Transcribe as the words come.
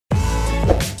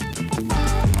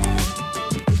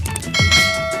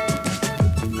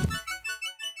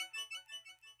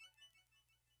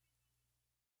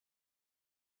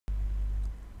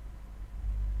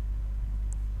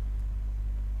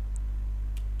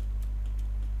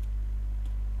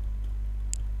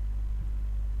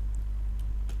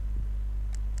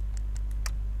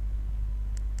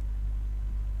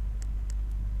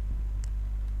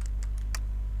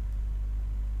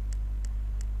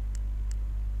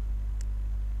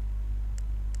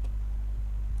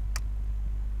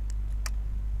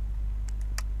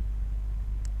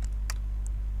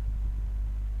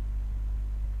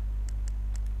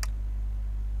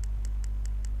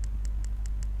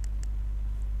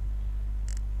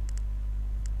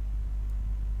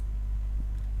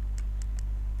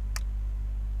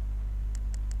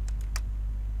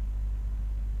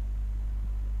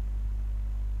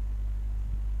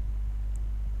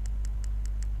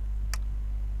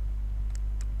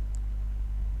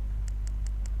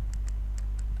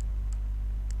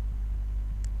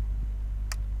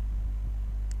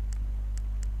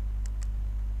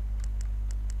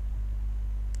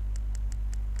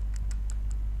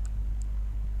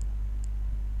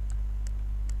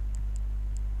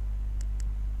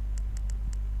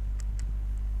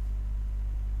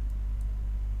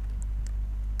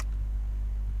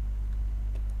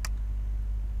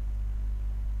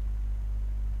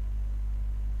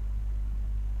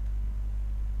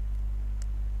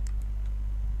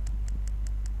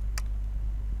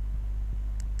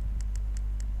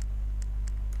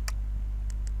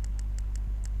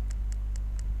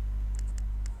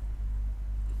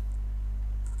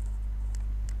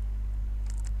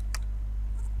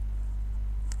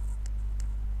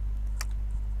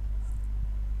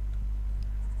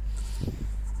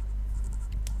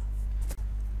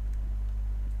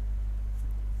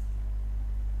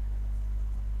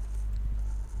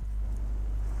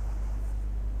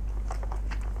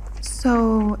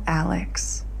So,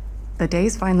 Alex, the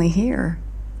day's finally here.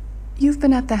 You've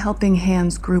been at the Helping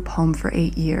Hands group home for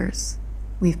 8 years.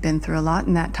 We've been through a lot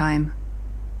in that time.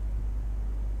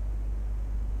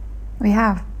 We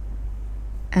have.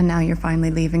 And now you're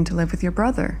finally leaving to live with your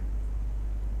brother.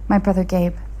 My brother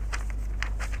Gabe.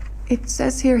 It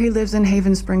says here he lives in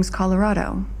Haven Springs,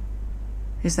 Colorado.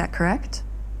 Is that correct?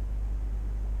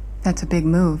 That's a big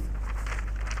move.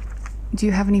 Do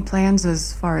you have any plans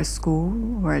as far as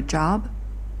school or a job?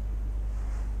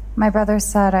 My brother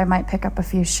said I might pick up a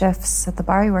few shifts at the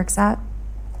bar he works at.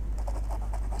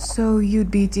 So you'd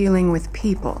be dealing with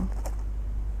people?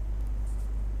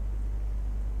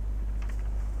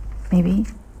 Maybe.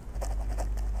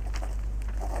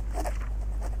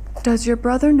 Does your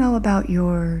brother know about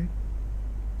your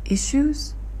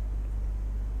issues?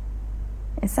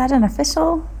 Is that an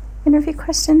official interview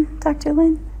question, Dr.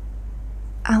 Lin?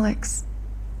 Alex,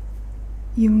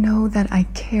 you know that I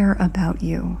care about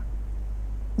you.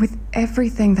 With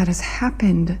everything that has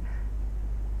happened,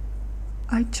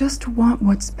 I just want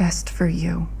what's best for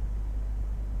you.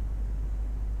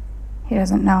 He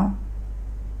doesn't know.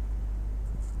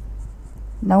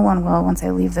 No one will once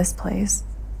I leave this place.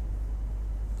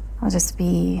 I'll just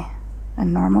be a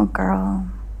normal girl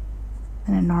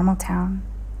in a normal town.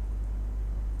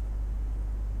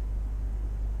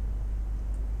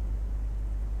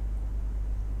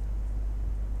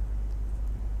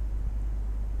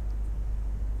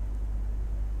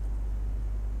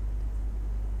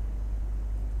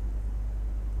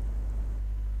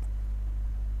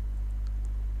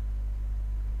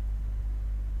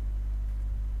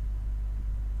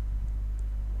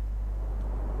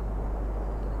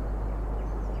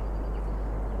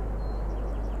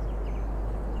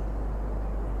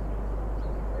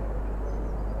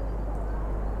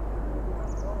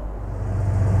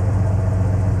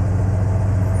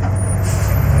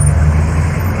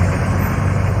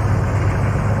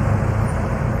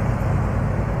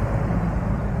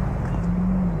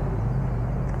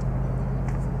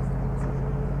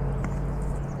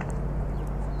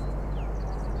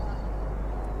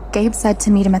 Gabe said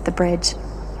to meet him at the bridge.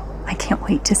 I can't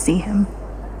wait to see him.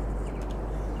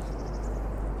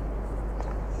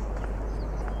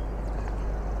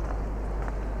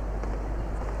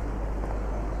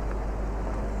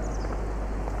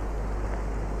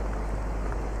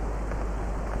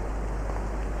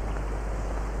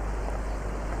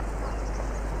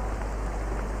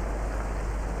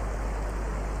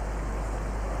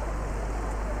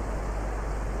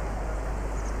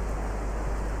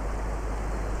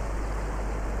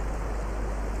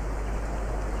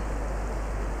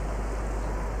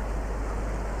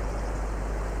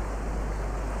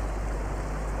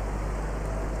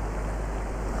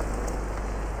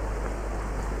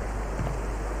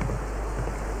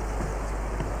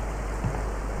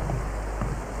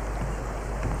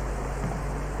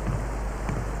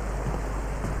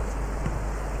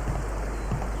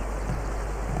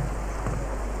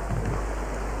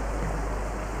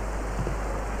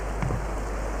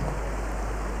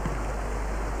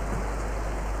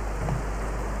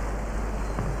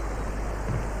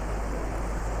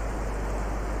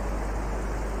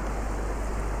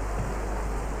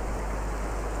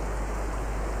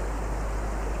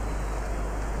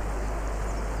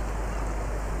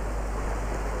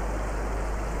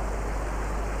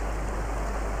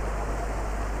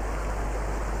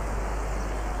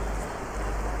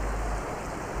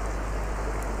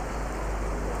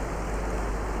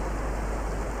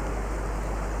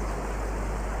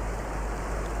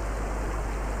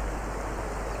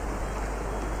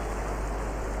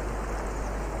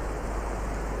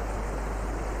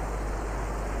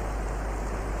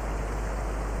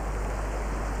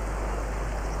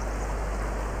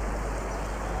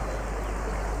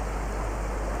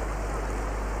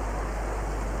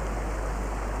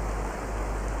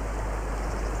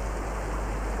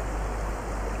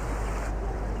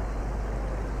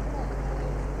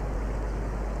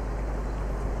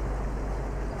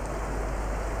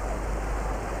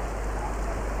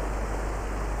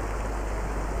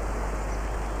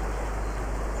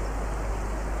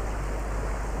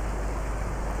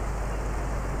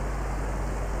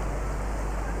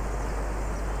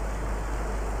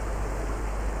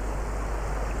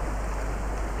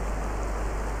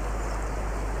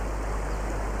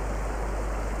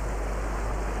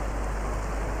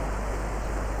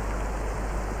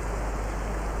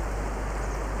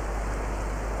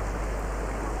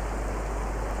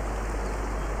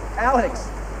 Alex!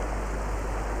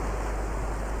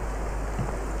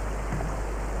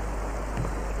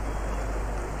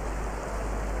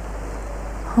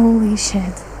 Holy shit.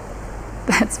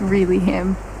 That's really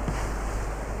him.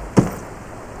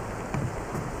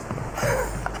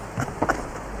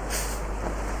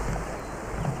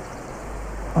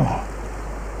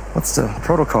 It's the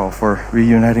protocol for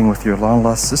reuniting with your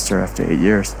long-lost sister after 8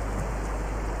 years.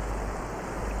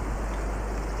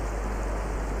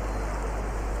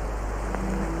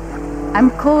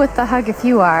 I'm cool with the hug if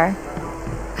you are.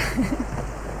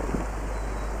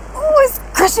 Oh, is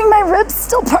crushing my ribs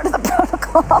still part of the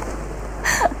protocol?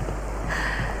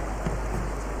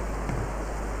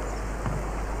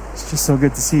 It's just so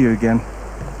good to see you again.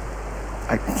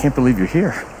 I can't believe you're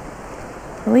here.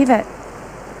 Believe it.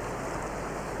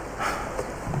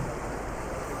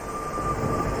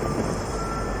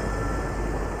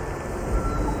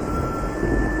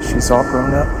 She's all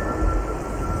grown up.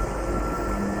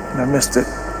 And I missed it.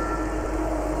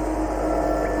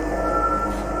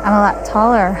 I'm a lot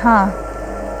taller, huh?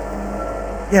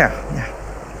 Yeah.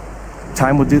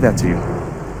 Time will do that to you.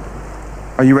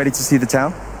 Are you ready to see the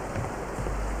town?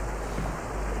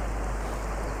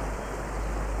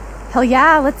 Hell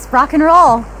yeah, let's rock and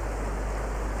roll.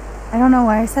 I don't know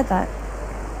why I said that.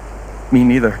 Me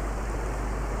neither.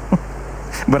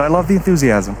 But I love the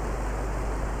enthusiasm.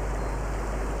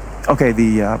 Okay,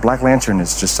 the Black Lantern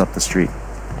is just up the street.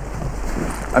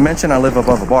 I mentioned I live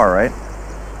above a bar, right?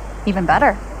 Even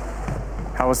better.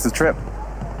 How was the trip?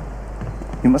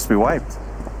 You must be wiped.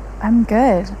 I'm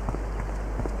good.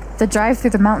 The drive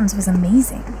through the mountains was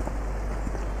amazing.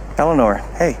 Eleanor,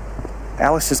 hey,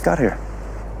 Alex just got here.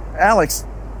 Alex,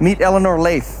 meet Eleanor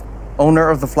Lath, owner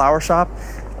of the flower shop,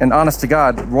 and honest to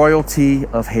God, royalty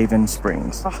of Haven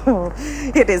Springs. Oh,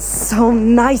 it is so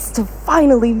nice to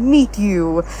finally meet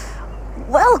you.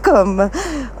 Welcome.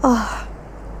 Oh.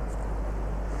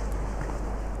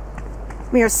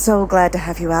 We are so glad to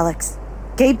have you, Alex.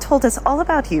 Gabe told us all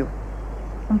about you.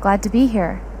 I'm glad to be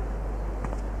here.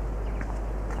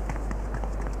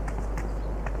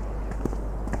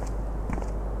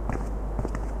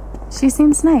 She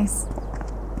seems nice.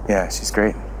 Yeah, she's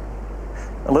great.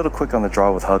 A little quick on the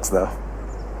draw with hugs, though.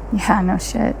 Yeah, no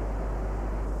shit.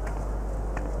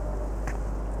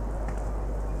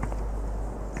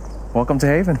 Welcome to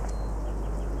Haven.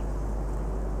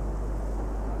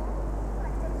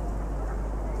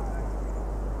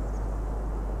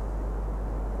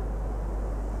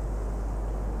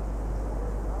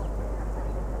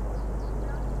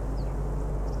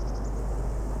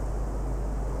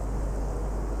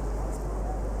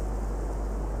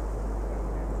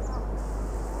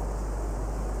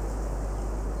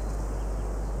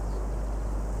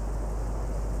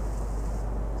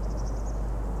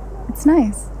 It's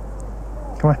nice.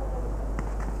 Come on.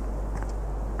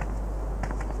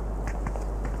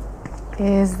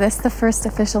 Is this the first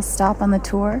official stop on the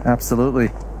tour? Absolutely.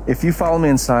 If you follow me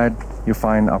inside, you'll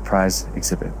find our prize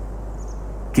exhibit.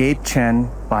 Gabe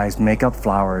Chen buys makeup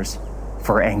flowers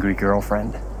for angry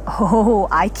girlfriend. Oh,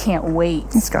 I can't wait.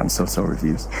 It's gotten so-so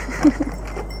reviews.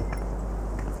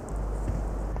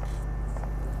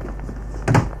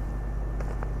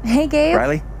 Hey, Gabe.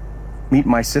 Riley, meet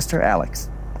my sister, Alex.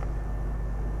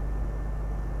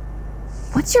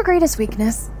 What's your greatest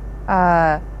weakness?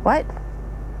 What?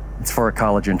 It's for a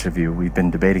college interview. We've been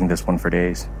debating this one for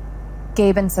days.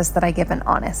 Gabe insists that I give an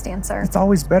honest answer. It's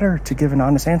always better to give an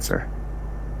honest answer.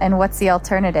 And what's the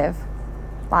alternative?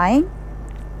 Lying?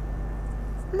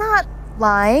 Not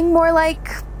lying, more like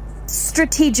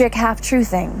strategic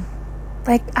half-truthing.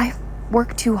 Like, I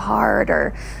work too hard,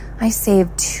 or I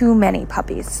save too many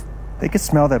puppies. They could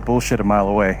smell that bullshit a mile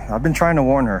away. I've been trying to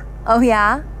warn her. Oh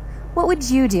yeah? What would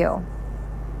you do?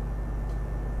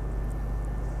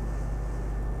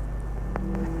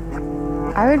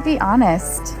 I would be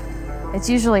honest. It's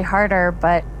usually harder,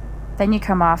 but then you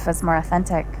come off as more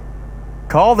authentic.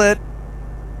 Called it!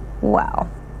 Wow.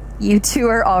 You two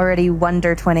are already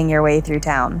wonder-twinning your way through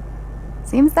town.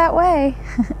 Seems that way.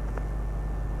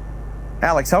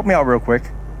 Alex, help me out real quick.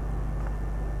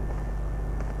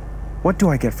 What do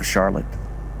I get for Charlotte?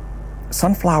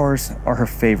 Sunflowers are her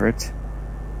favorite,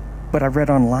 but I read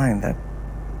online that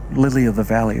Lily of the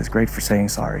Valley is great for saying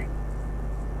sorry.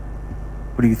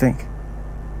 What do you think?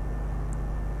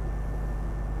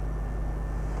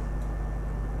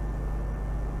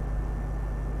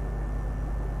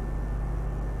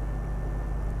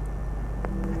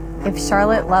 If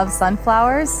Charlotte loves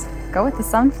sunflowers, go with the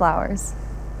sunflowers.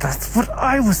 That's what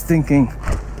I was thinking.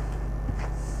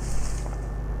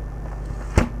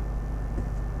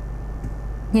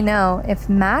 You know, if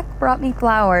Mac brought me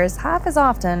flowers half as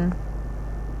often,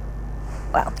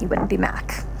 well, he wouldn't be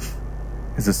Mac.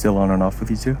 Is it still on and off with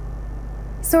you two?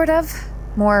 Sort of.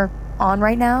 More on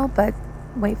right now, but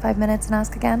wait 5 minutes and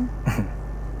ask again.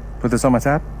 Put this on my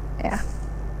tab? Yeah.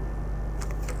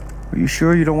 Are you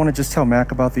sure you don't want to just tell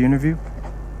Mac about the interview?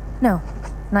 No,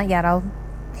 not yet. I'll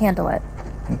handle it.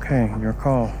 Okay, your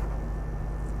call.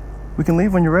 We can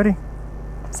leave when you're ready.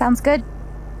 Sounds good.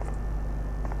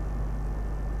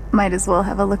 Might as well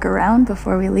have a look around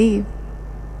before we leave.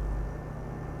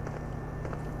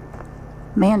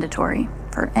 Mandatory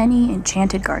for any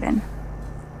enchanted garden.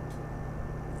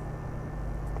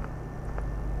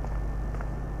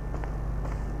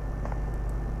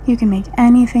 You can make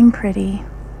anything pretty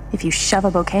if you shove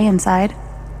a bouquet inside.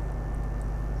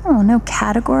 Oh, no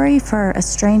category for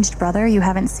estranged brother you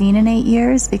haven't seen in 8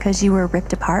 years because you were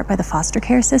ripped apart by the foster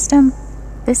care system?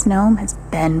 This gnome has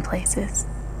been places.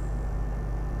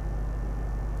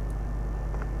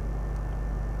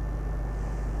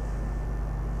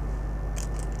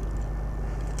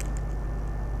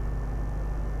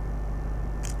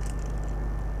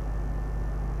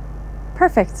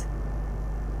 Perfect.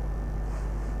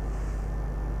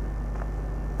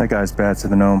 That guy's bad to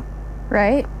the gnome.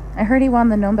 Right? I heard he won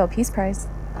the Nobel Peace Prize.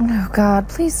 Oh, God,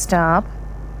 please stop.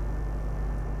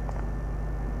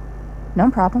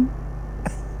 No problem.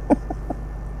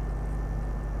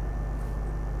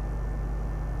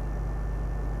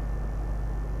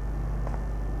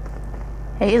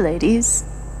 Hey, ladies.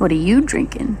 What are you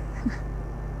drinking?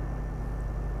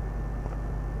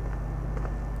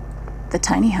 The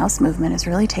tiny house movement is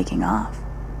really taking off.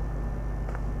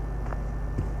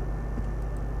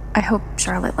 I hope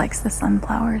Charlotte likes the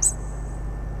sunflowers.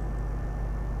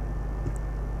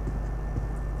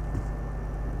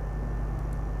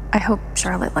 I hope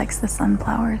Charlotte likes the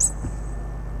sunflowers.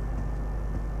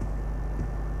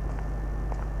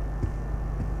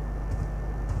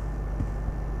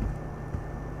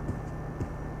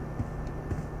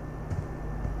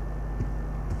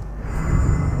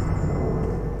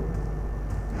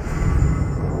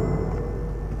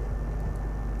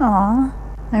 Aw,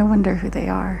 I wonder who they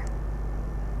are.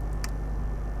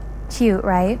 Cute,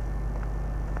 right?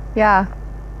 Yeah.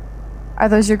 Are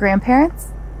those your grandparents?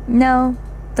 No,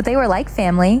 but they were like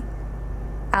family.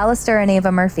 Alistair and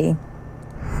Ava Murphy.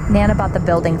 Nana bought the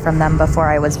building from them before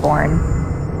I was born.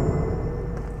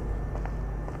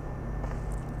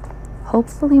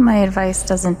 Hopefully my advice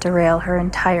doesn't derail her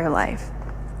entire life.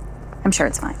 I'm sure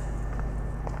it's fine.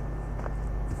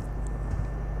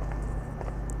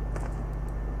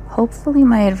 Hopefully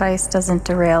my advice doesn't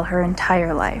derail her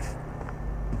entire life.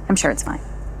 I'm sure it's fine.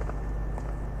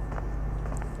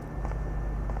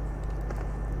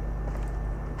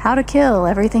 How to Kill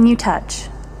Everything You Touch,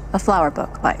 a flower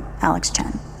book by Alex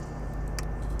Chen.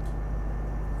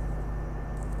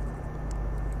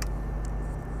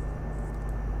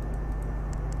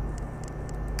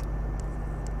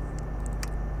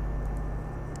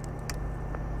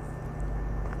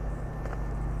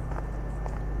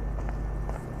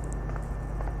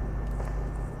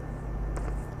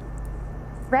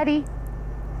 Ready?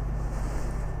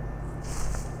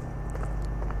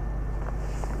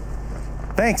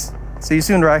 Thanks. See you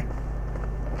soon, Rye.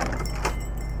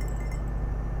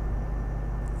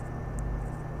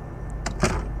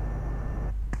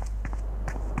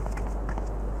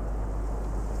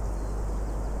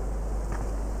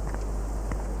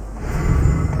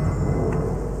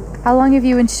 How long have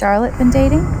you and Charlotte been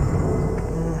dating?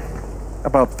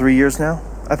 About 3 years now,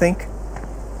 I think.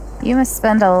 You must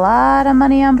spend a lot of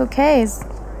money on bouquets.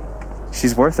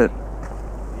 She's worth it.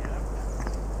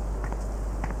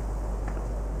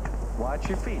 Watch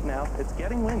your feet now. It's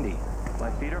getting windy. My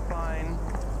feet are fine.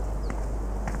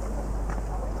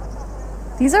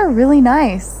 These are really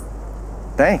nice.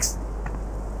 Thanks.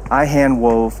 I hand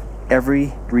wove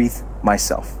every wreath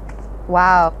myself.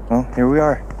 Wow. Well, here we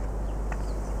are.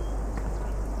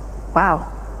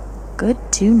 Wow. Good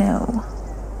to know.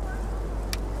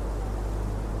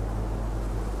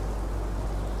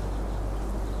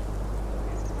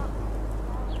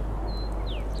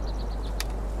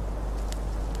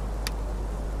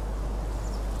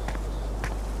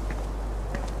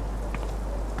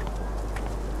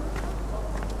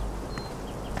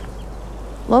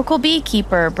 Local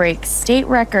beekeeper breaks state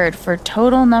record for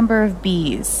total number of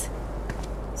bees.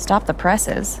 Stop the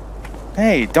presses.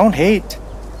 Hey, don't hate.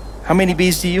 How many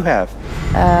bees do you have?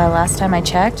 Last time I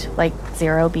checked, like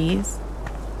 0 bees.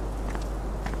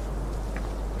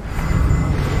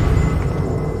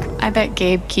 I bet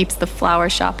Gabe keeps the flower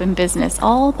shop in business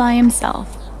all by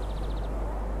himself.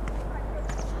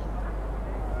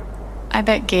 I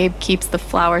bet Gabe keeps the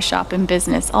flower shop in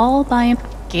business all by him.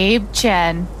 Gabe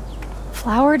Chen.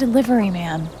 Flower delivery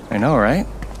man. I know, right?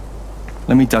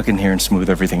 Let me duck in here and smooth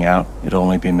everything out. It'll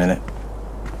only be a minute.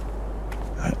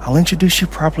 I'll introduce you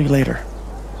properly later.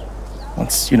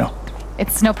 Once, you know.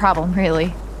 It's no problem,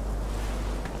 really.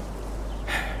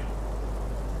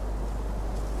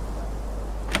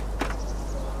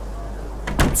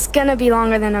 It's gonna be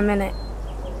longer than a minute.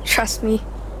 trust me.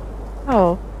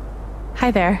 Oh, hi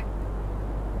there.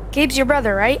 Gabe's your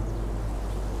brother, right?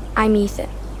 I'm Ethan.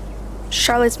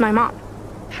 Charlotte's my mom.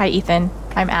 Hi, Ethan.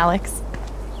 I'm Alex.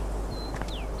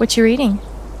 What you reading?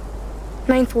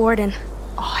 Ninth Warden.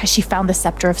 Oh, has she found the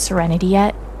Scepter of Serenity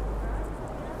yet?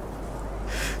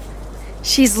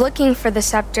 She's looking for the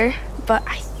scepter, but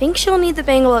I think she'll need the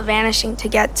Bangle of Vanishing to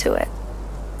get to it.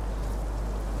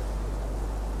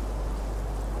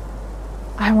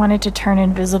 I wanted to turn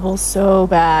invisible so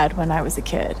bad when I was a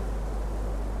kid.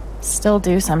 Still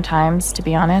do sometimes, to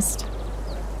be honest.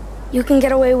 You can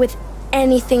get away with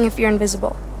anything if you're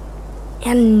invisible.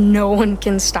 And no one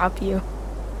can stop you.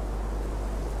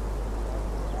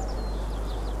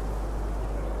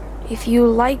 If you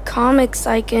like comics,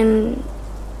 I can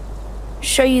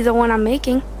show you the one I'm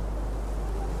making.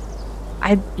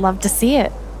 I'd love to see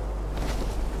it.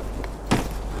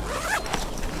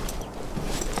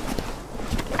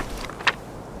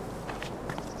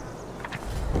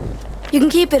 You can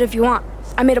keep it if you want.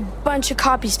 I made a bunch of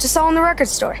copies to sell in the record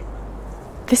store.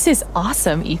 This is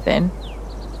awesome, Ethan.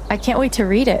 I can't wait to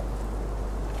read it.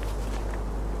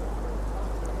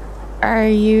 Are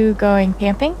you going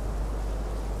camping?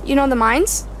 You know the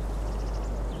mines?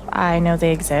 I know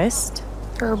they exist.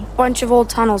 There are a bunch of old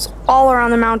tunnels all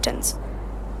around the mountains.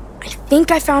 I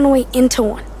think I found a way into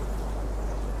one.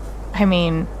 I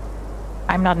mean,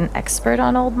 I'm not an expert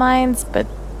on old mines, but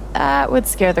that would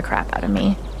scare the crap out of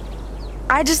me.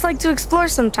 I just like to explore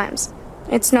sometimes.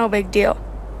 It's no big deal.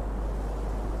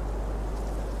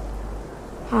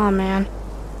 Oh man,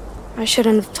 I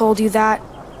shouldn't have told you that.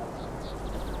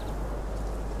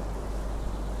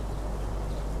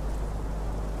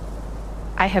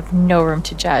 I have no room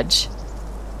to judge.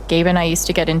 Gabe and I used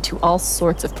to get into all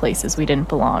sorts of places we didn't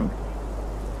belong.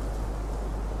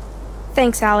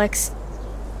 Thanks, Alex.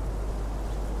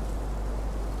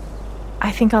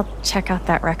 I think I'll check out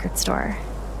that record store.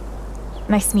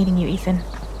 Nice meeting you, Ethan.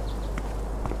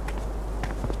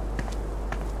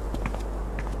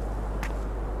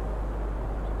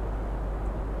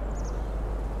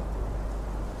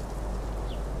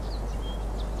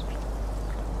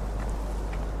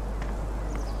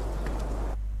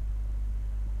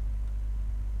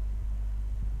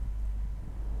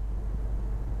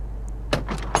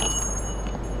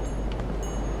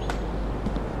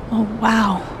 Oh,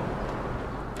 wow.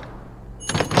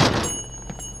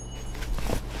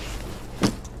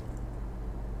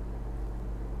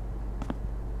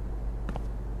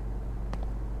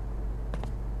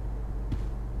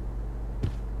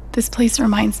 This place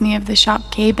reminds me of the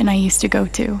shop Gabe and I used to go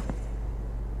to.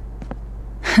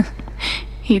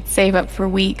 He'd save up for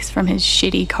weeks from his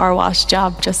shitty car wash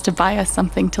job just to buy us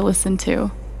something to listen to.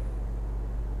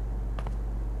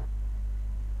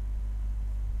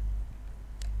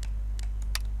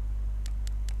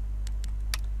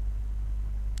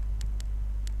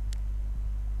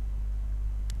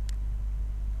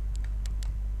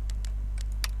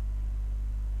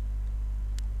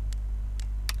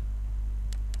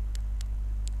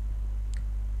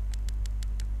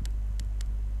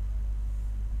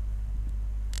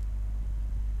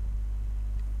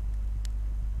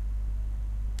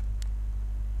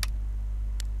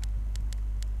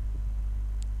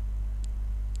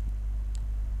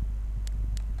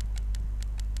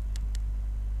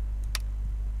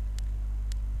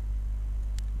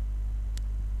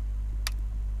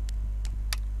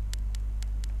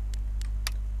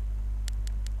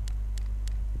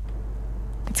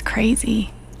 It's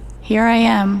crazy. Here I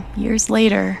am, years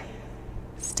later,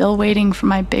 still waiting for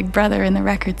my big brother in the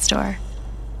record store.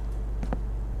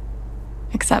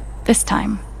 Except this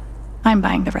time, I'm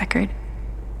buying the record.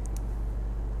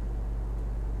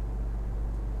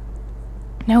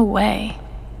 No way.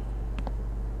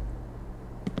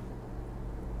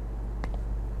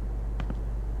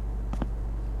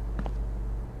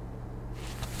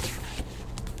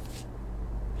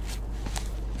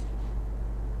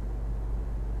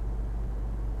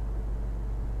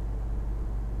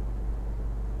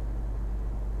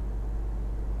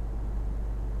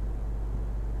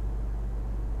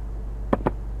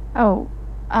 Oh,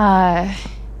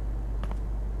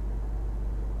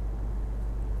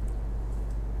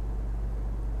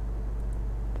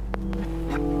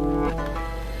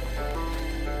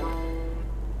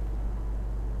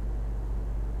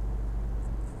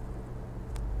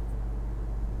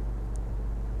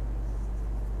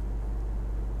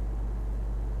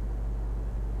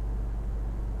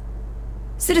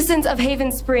 Citizens of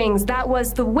Haven Springs, that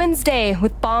was the Wednesday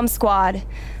with Bomb Squad.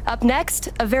 Up next,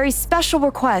 a very special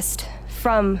request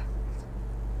from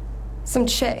some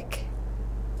chick.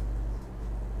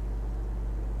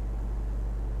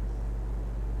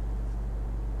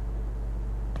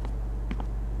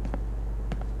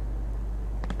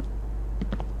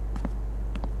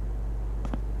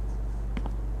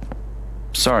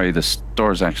 Sorry, the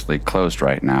store's actually closed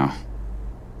right now.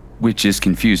 Which is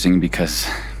confusing because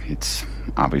it's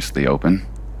obviously open.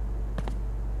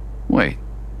 Wait.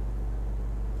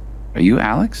 Are you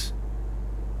Alex?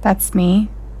 That's me.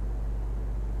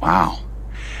 Wow.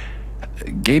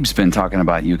 Gabe's been talking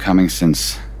about you coming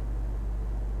since...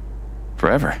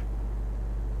 forever.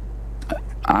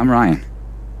 I'm Ryan.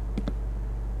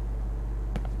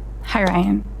 Hi,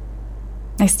 Ryan.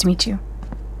 Nice to meet you.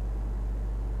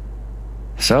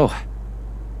 So,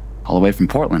 all the way from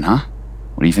Portland, huh?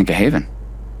 What do you think of Haven?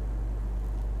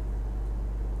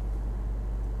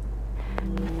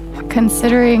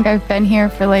 Considering I've been here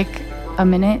for like a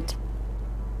minute,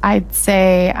 I'd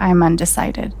say I'm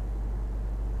undecided.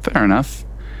 Fair enough.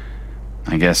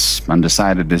 I guess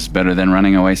undecided is better than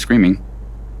running away screaming.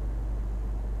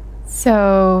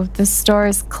 So, the store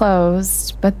is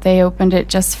closed, but they opened it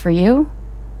just for you?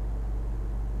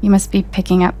 You must be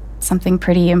picking up something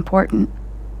pretty important.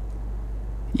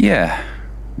 Yeah,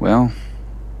 well,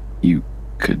 you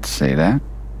could say that.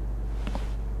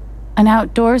 An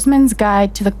outdoorsman's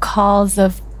guide to the calls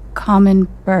of common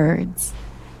birds.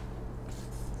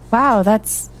 Wow,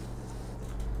 that's...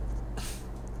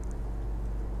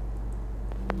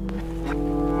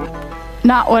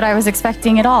 not what I was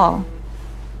expecting at all.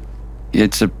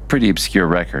 It's a pretty obscure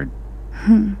record.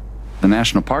 The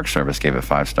National Park Service gave it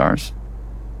 5 stars.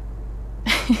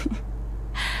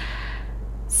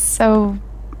 So,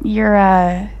 you're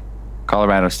a...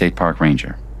 Colorado State Park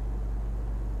Ranger.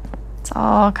 It's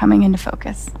all coming into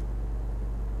focus.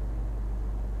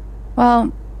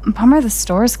 Well, bummer the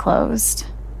store's closed.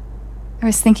 I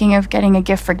was thinking of getting a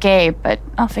gift for Gabe, but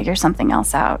I'll figure something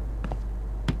else out.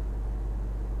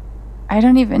 I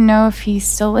don't even know if he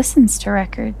still listens to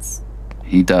records.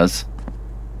 He does.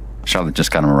 Charlotte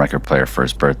just got him a record player for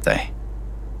his birthday.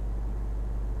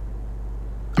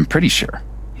 I'm pretty sure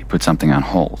he put something on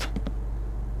hold.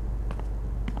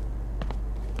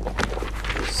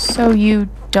 So you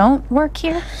don't work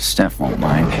here? Steph won't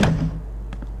mind.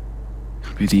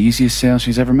 It'll be the easiest sale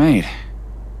she's ever made.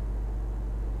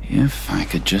 If I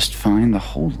could just find the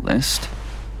whole list.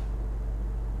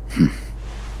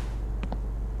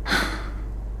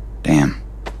 Damn.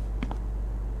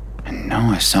 I know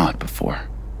I saw it before.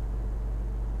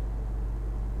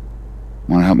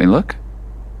 Want to help me look?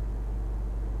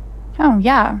 Oh,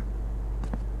 yeah.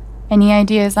 Any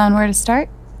ideas on where to start?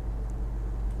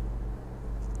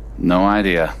 No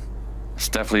idea.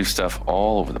 Steph leaves stuff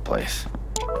all over the place.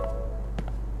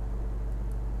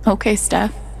 Okay,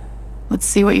 Steph. Let's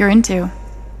see what you're into.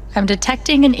 I'm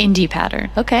detecting an indie pattern.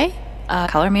 Okay.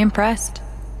 Color me impressed.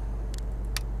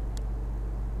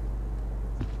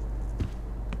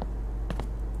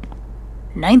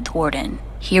 Ninth Warden,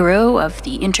 hero of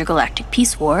the intergalactic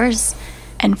peace wars,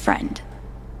 And friend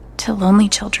to lonely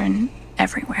children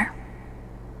everywhere.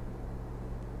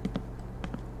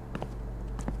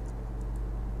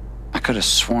 I could have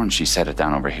sworn she set it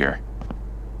down over here.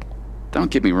 Don't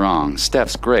get me wrong,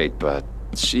 Steph's great, but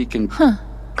she can...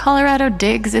 Colorado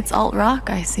digs its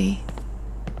alt-rock, I see.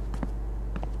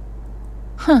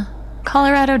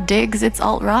 Colorado digs its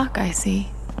alt-rock, I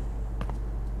see.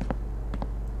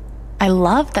 I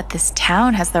love that this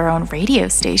town has their own radio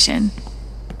station.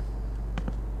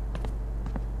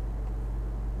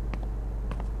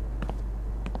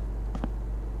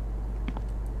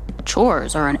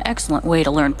 chores are an excellent way to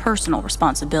learn personal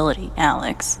responsibility,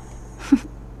 Alex.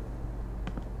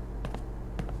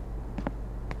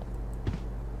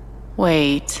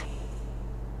 Wait,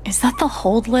 is that the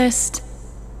hold list?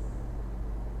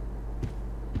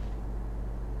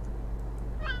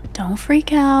 Don't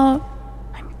freak out.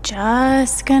 I'm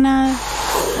just gonna...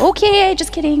 Okay,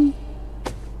 just kidding.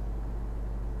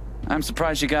 I'm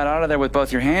surprised you got out of there with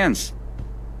both your hands.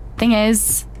 Thing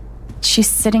is, she's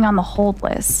sitting on the hold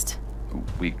list.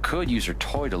 We could use her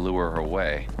toy to lure her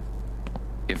away.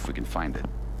 If we can find it.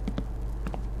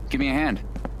 Give me a hand.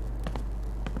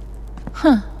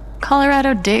 Huh.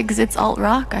 Colorado digs its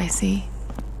alt-rock, I see.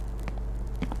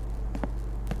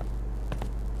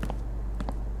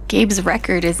 Gabe's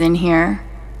record is in here,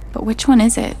 but which one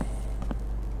is it?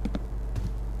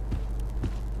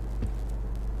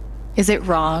 Is it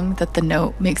wrong that the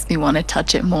note makes me want to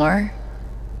touch it more?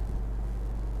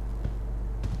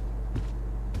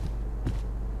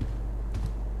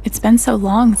 It's been so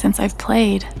long since I've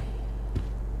played.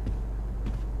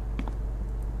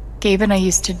 Gabe and I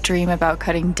used to dream about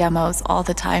cutting demos all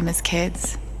the time as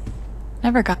kids.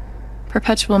 Never got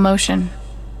perpetual motion.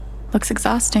 Looks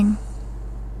exhausting.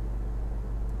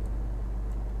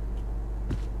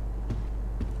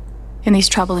 In these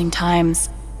troubling times,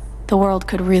 The world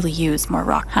could really use more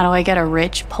rock. How do I get a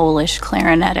rich Polish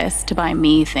clarinetist to buy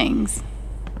me things?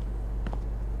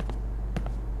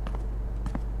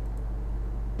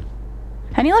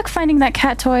 Any luck finding that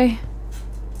cat toy?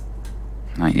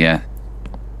 Not yet.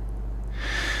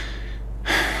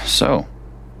 So,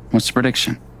 what's the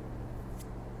prediction?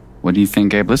 What do you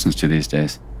think Gabe listens to these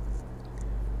days?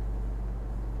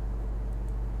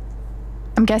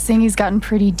 I'm guessing he's gotten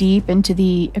pretty deep into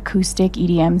the acoustic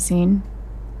EDM scene.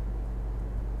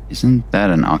 Isn't that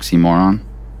an oxymoron?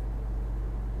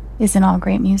 Isn't all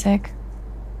great music?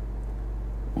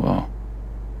 Whoa.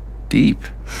 Deep.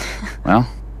 Well,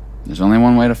 there's only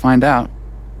one way to find out.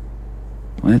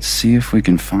 Let's see if we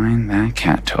can find that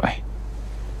cat toy.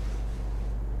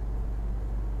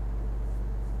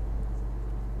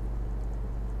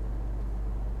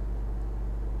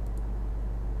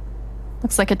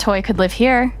 Looks like a toy could live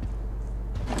here.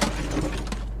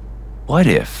 What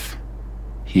if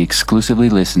he exclusively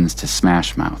listens to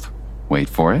Smash Mouth? Wait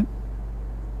for it.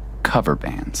 Cover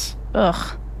bands.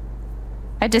 Ugh.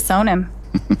 I disown him.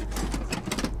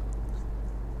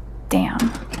 Damn.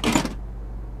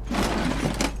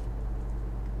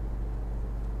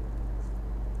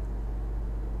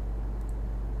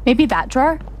 Maybe that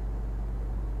drawer?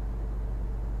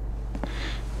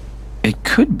 It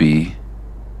could be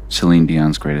Celine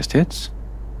Dion's greatest hits.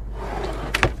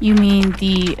 You mean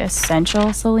the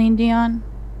essential Celine Dion?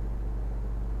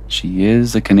 She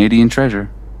is a Canadian treasure.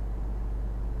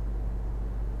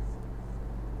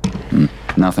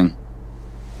 Nothing.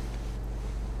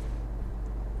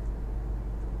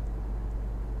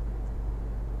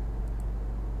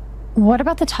 What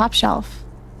about the top shelf?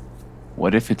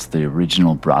 What if it's the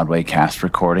original Broadway cast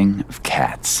recording of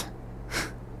Cats?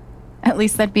 At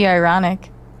least that'd be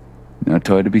ironic. No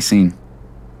toy to be seen.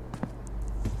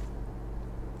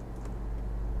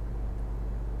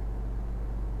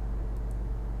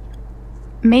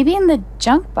 Maybe in the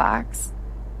junk box.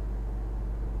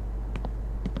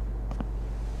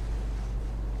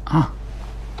 Ah.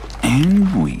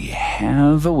 And we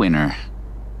have a winner.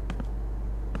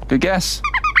 Good guess.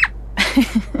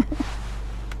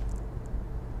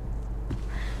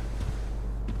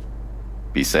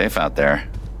 Be safe out there.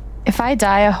 If I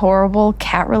die a horrible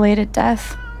cat-related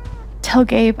death, tell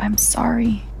Gabe I'm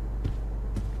sorry.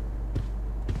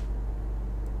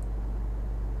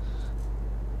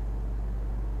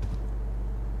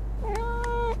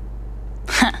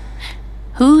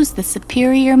 Who's the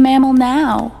superior mammal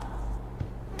now?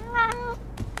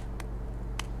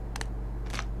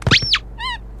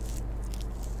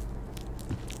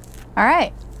 All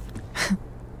right.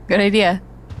 Good idea.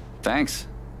 Thanks.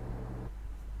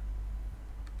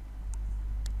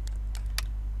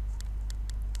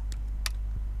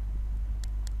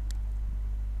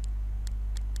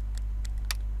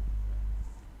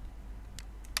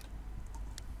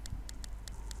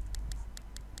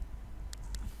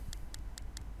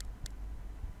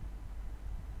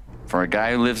 For a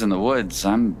guy who lives in the woods,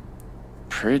 I'm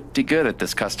pretty good at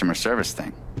this customer service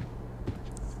thing.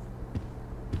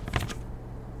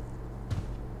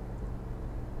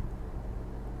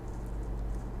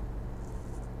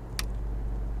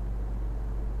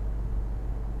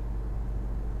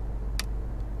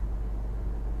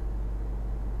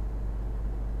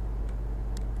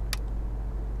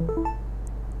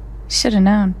 Should have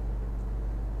known.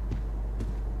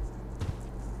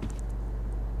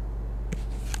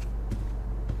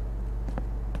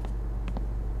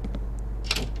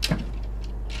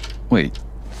 Wait,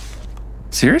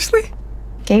 seriously?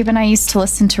 Gabe and I used to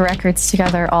listen to records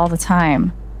together all the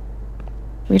time.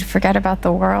 We'd forget about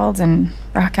the world and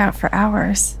rock out for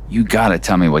hours. You gotta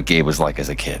tell me what Gabe was like as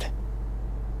a kid.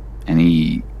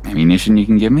 Any ammunition you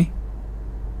can give me?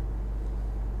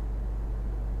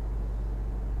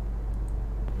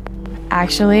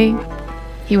 Actually,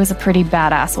 he was a pretty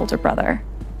badass older brother.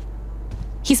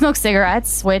 He smoked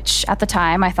cigarettes, which at the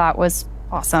time I thought was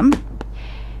awesome.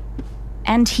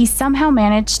 And he somehow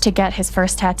managed to get his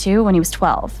first tattoo when he was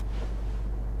 12.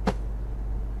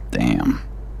 Damn.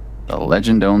 The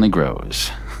legend only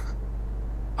grows.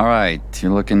 All right,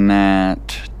 you're looking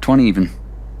at 20 even.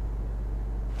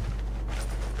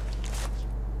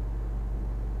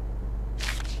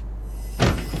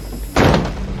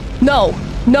 No,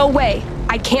 no way.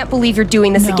 I can't believe you're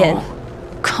doing this again.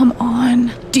 Come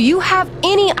on. Do you have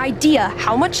any idea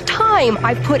how much time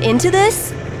I've put into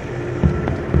this?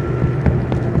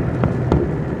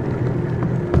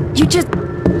 You just...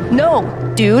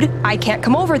 No, dude, I can't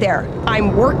come over there.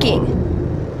 I'm working.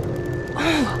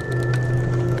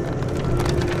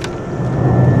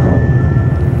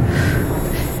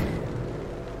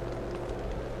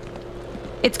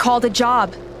 It's called a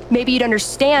job. Maybe you'd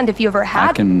understand if you ever had...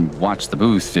 I can watch the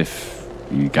booth if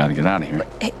you gotta get out of here.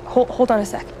 Hey, hold on a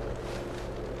sec.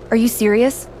 Are you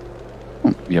serious?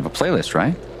 Well, you have a playlist,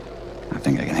 right? I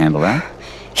think I can handle that.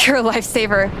 You're a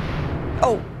lifesaver.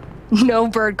 Oh, no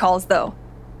bird calls, though.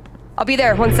 I'll be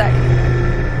there, 1 sec.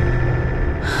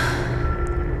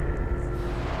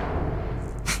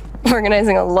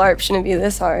 Organizing a LARP shouldn't be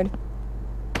this hard.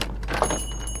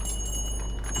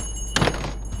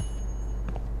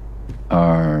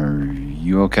 Are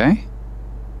you okay?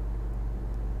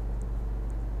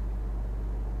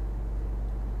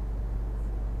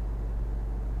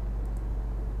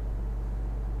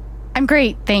 I'm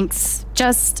great, thanks.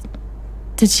 Just...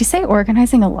 Did she say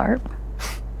organizing a LARP?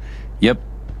 Yep.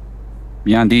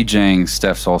 Beyond DJing,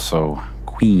 Steph's also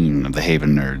queen of the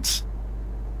Haven nerds.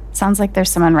 Sounds like there's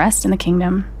some unrest in the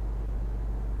kingdom.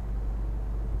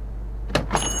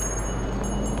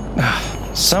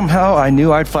 Somehow I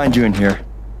knew I'd find you in here.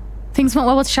 Things went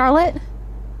well with Charlotte?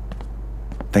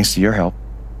 Thanks to your help.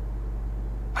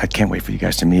 I can't wait for you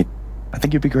guys to meet. I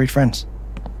think you'd be great friends.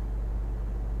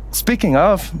 Speaking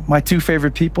of, my two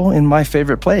favorite people in my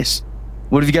favorite place.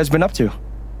 What have you guys been up to?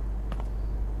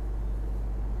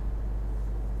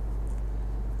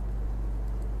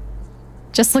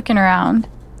 Just looking around.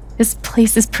 This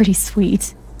place is pretty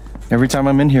sweet. Every time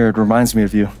I'm in here, it reminds me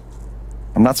of you.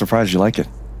 I'm not surprised you like it.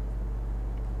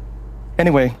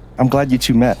 Anyway, I'm glad you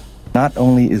two met. Not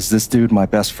only is this dude my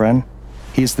best friend,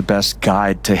 he's the best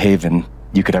guide to Haven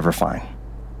you could ever find.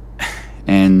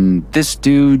 And this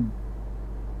dude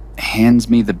hands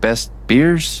me the best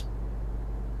beers?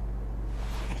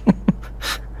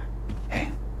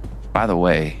 Hey, by the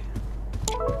way,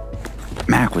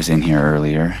 Mac was in here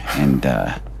earlier,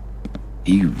 and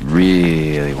he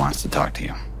really wants to talk to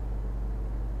you.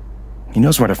 He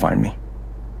knows where to find me.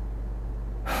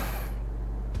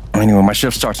 Anyway, my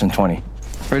shift starts in 20.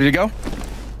 Ready to go?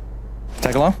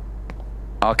 Tag along?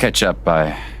 I'll catch up.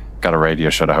 I got a radio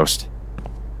show to host.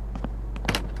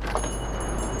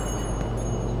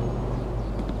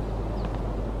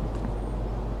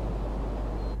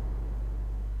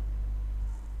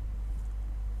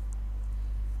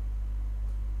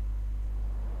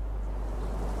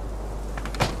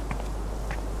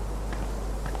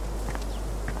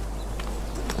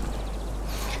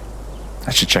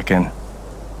 I should check in.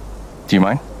 Do you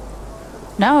mind?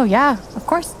 No, yeah, of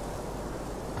course.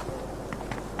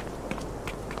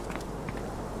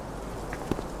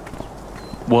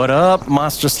 What up,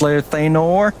 Monster Slayer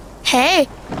Thanor? Hey,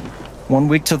 1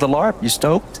 week to the LARP, you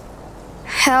stoked?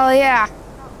 hell yeah.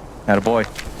 Attaboy.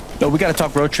 No, we gotta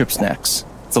talk road trips next.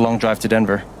 It's a long drive to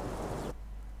Denver.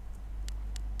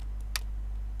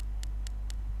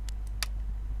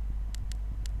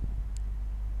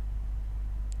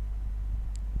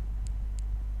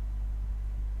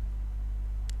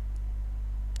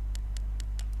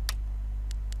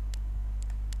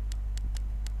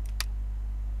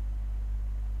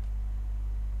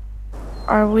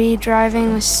 Are we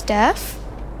driving with Steph?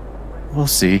 We'll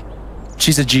see.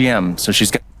 She's a GM, so she's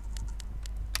got...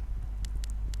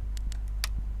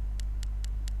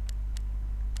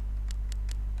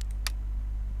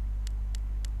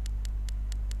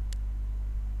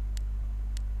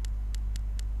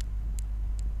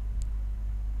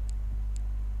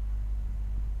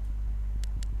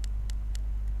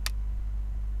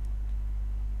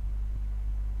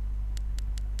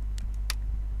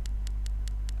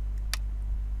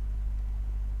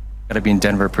 Gotta be in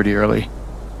Denver pretty early.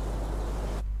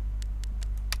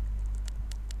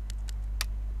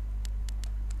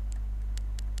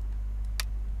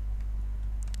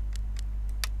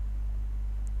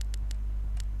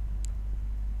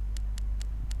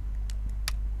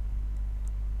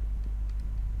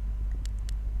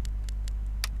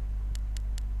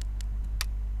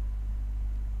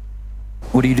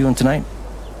 What are you doing tonight?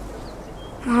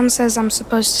 Mom says I'm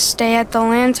supposed to stay at the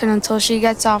Lantern until she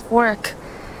gets off work.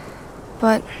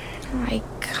 But I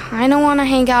kinda wanna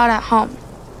hang out at home.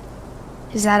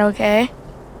 Is that okay?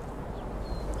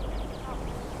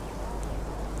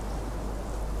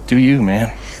 Do you,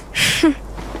 man?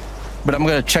 But I'm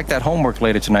gonna check that homework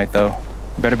later tonight, though.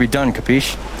 Better be done,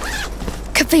 capiche?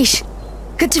 Capiche.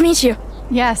 Good to meet you.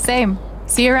 Yeah, same.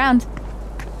 See you around.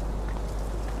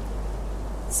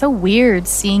 So weird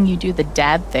seeing you do the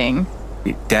dad thing.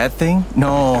 The dad thing?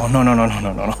 No. No,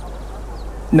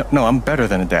 I'm better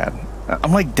than a dad.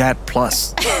 I'm like Dad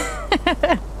Plus.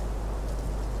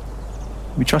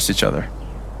 We trust each other.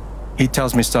 He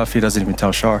tells me stuff he doesn't even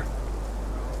tell Shar.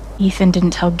 Ethan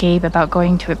didn't tell Gabe about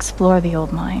going to explore the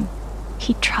old mine.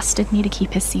 He trusted me to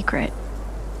keep his secret.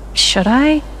 Should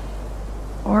I?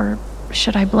 Or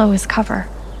should I blow his cover?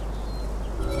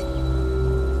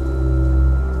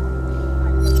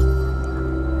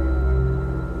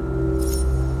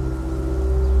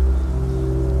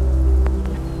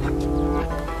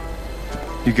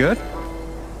 You good?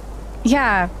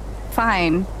 Yeah,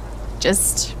 fine.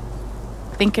 Just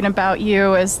thinking about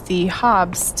you as the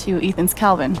Hobbs to Ethan's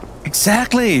Calvin.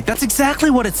 Exactly. That's exactly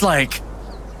what it's like.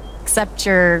 Except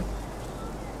you're,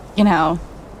 you know,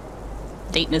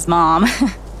 dating his mom.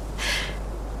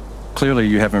 Clearly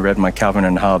you haven't read my Calvin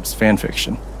and Hobbes fan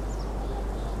fiction.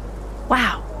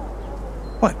 Wow.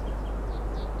 What?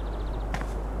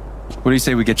 What do you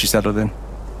say we get you settled in?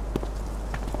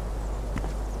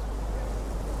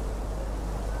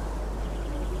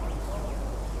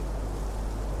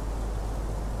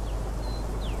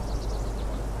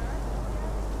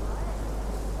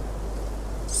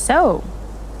 So,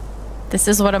 this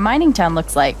is what a mining town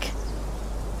looks like.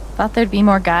 Thought there'd be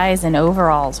more guys in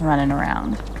overalls running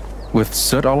around. With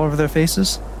soot all over their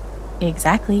faces?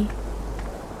 Exactly.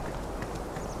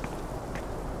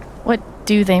 What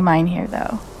do they mine here,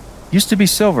 though? Used to be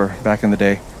silver back in the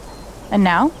day. And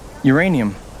now?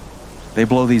 Uranium. They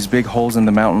blow these big holes in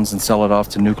the mountains and sell it off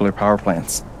to nuclear power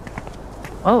plants.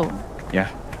 Whoa. Yeah.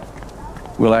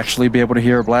 We'll actually be able to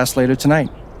hear a blast later tonight.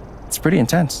 It's pretty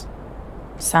intense.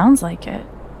 Sounds like it.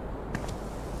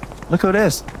 Look who it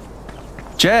is.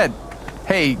 Jed.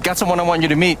 Hey, got someone I want you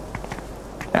to meet.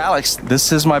 Alex,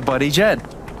 this is my buddy Jed.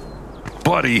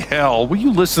 Buddy hell, will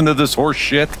you listen to this horse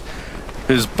shit?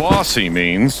 His boss, he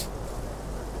means.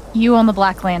 You own the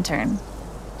Black Lantern.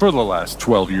 For the last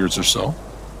 12 years or so.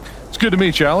 It's good to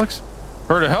meet you, Alex.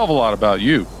 Heard a hell of a lot about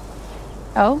you.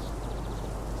 Oh?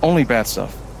 Only bad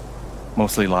stuff.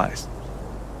 Mostly lies.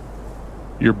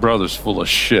 Your brother's full of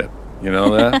shit. You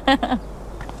know that?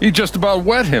 He just about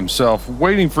wet himself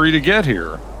waiting for you to get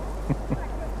here.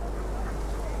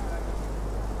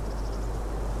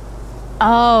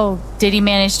 Oh, did he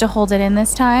manage to hold it in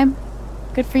this time?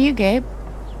 Good for you, Gabe.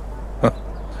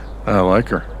 I like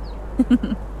her.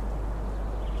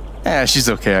 Yeah, she's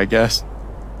okay, I guess.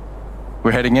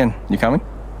 We're heading in. You coming?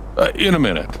 In a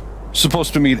minute.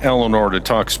 Supposed to meet Eleanor to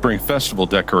talk Spring Festival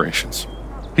decorations.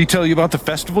 He tell you about the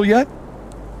festival yet?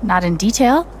 Not in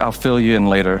detail. I'll fill you in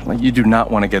later. You do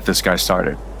not want to get this guy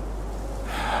started.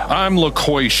 I'm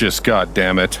loquacious,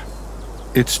 goddammit.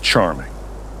 It's charming.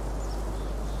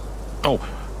 Oh,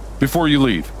 before you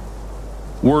leave,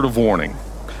 word of warning.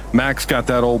 Max got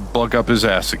that old bug up his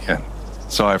ass again.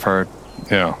 So I've heard.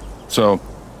 Yeah, so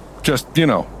just, you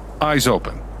know, eyes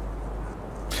open.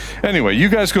 Anyway, you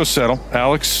guys go settle.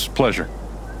 Alex, pleasure.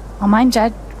 I'll mind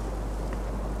Jed.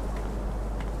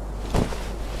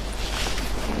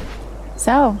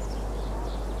 So,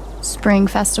 Spring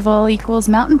Festival equals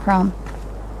Mountain Prom.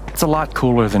 It's a lot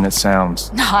cooler than it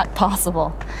sounds. Not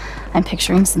possible. I'm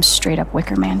picturing some straight up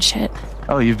Wicker Man shit.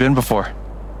 Oh, you've been before.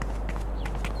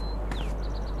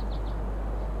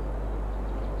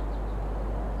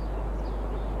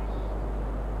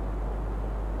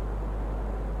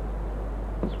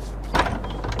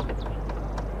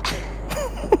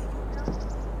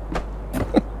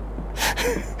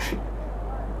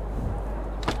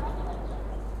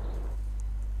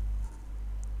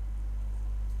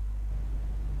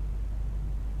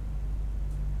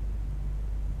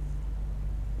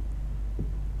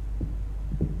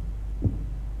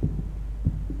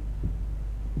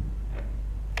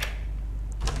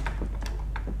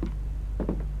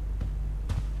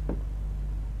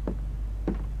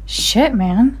 Shit,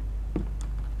 man.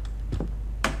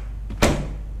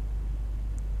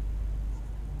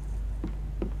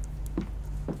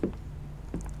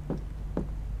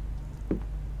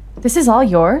 This is all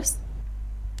yours?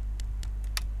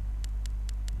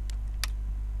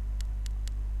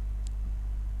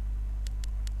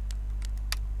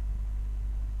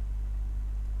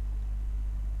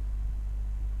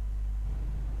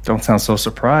 Don't sound so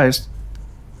surprised.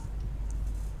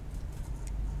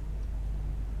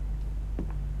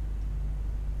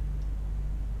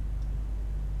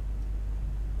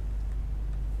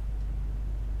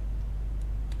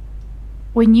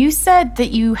 When you said that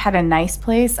you had a nice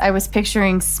place, I was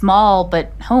picturing small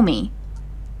but homey.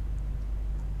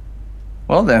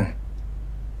 Well then,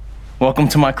 welcome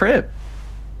to my crib.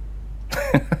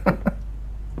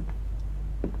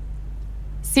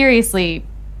 Seriously,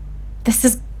 this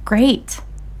is great.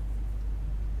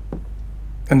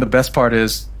 And the best part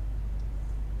is,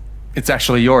 it's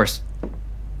actually yours.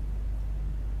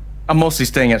 I'm mostly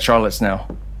staying at Charlotte's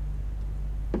now.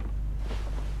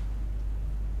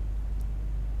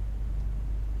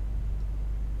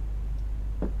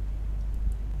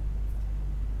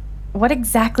 What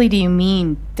exactly do you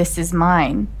mean, this is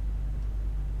mine?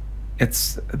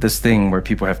 It's this thing where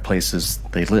people have places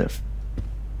they live.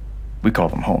 We call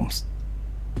them homes.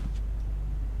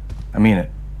 I mean it.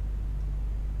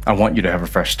 I want you to have a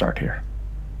fresh start here.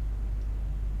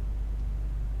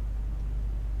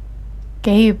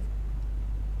 Gabe,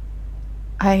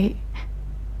 thank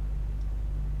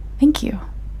you.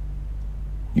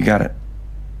 You got it.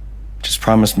 Just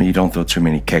promise me you don't throw too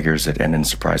many keggers that end in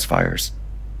surprise fires.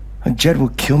 Jed will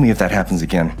kill me if that happens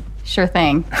again. Sure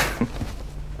thing.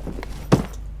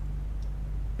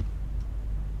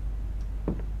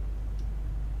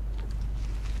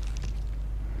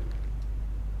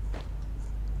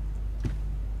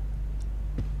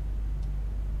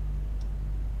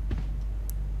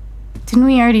 Didn't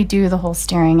we already do the whole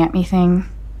staring at me thing?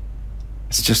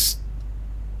 It's just...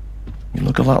 you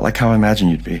look a lot like how I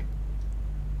imagined you'd be.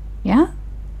 Yeah?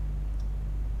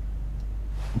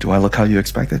 Do I look how you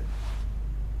expected?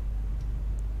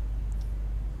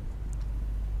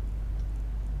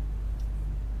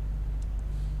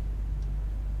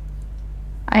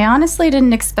 I honestly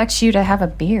didn't expect you to have a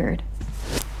beard.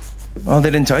 Oh, they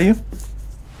didn't tell you?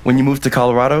 When you move to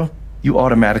Colorado, you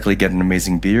automatically get an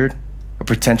amazing beard, a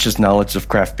pretentious knowledge of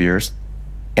craft beers,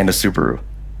 and a Subaru.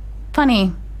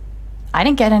 Funny. I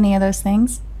didn't get any of those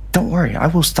things. Don't worry, I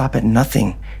will stop at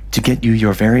nothing to get you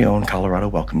your very own Colorado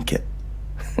welcome kit.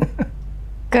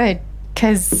 Good,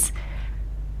 because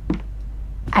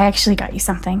I actually got you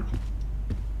something.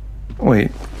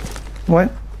 Wait,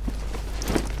 what?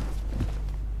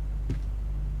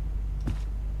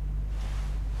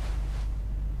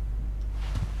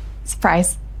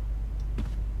 Surprise.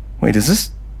 Wait, is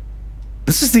this...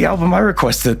 this is the album I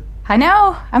requested. I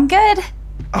know, I'm good.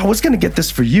 I was gonna get this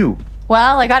for you.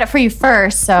 Well, I got it for you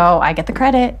first, so I get the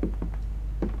credit.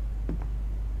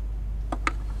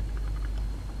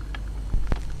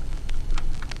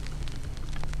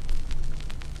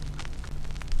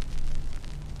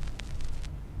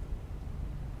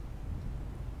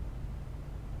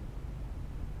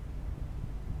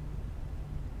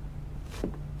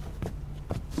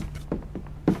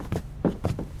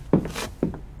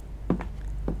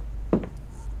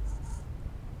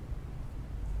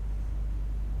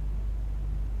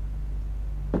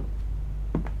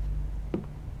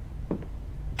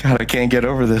 God, I can't get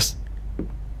over this.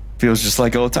 Feels just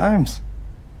like old times.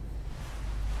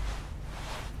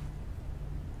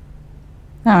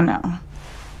 Oh no.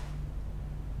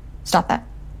 Stop that.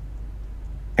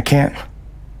 I can't.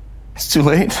 It's too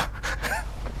late.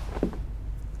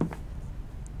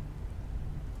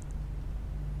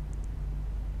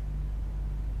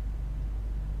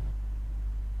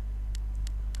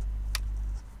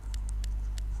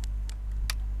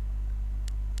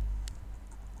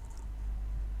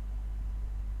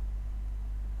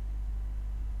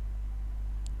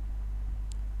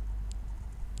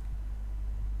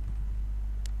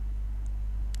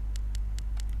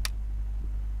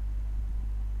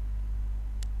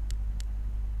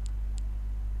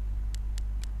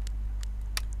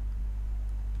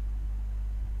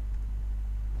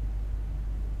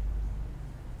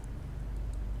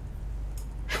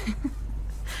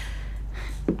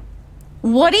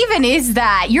 What even is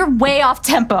that? You're way off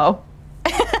tempo.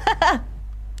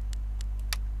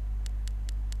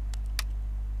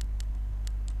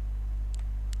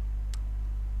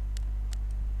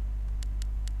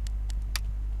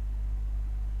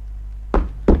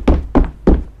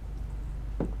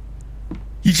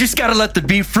 You just gotta let the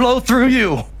beat flow through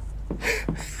you.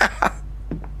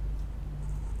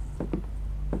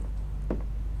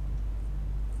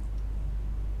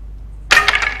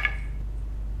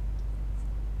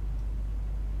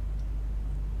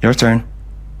 Your turn.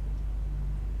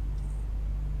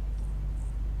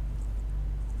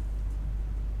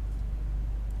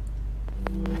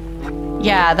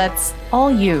 Yeah, that's all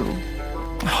you.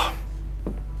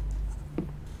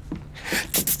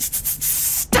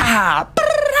 Stop!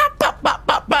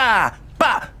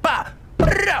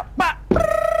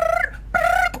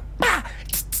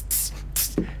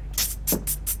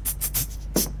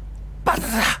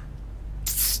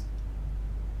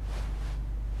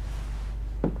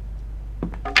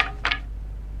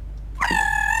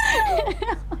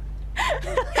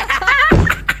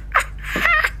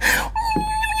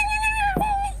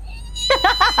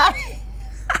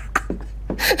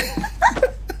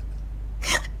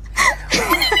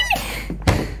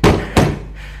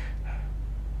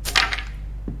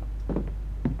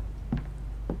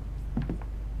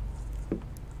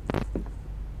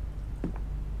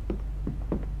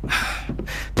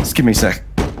 Just give me a sec.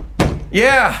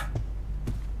 Yeah!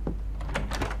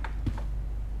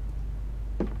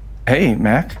 Hey,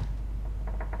 Mac.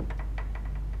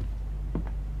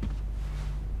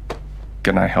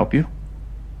 Can I help you?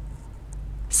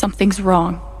 Something's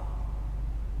wrong.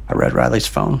 I read Riley's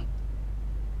phone.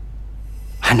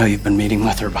 I know you've been meeting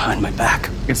with her behind my back.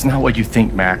 It's not what you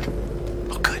think, Mac.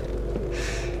 Oh, good.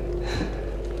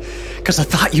 because I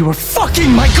thought you were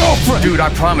fucking my girlfriend! Dude, I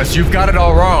promise, you've got it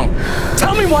all wrong.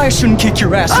 Tell me why I shouldn't kick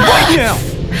your ass right now!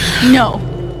 No,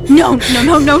 not here.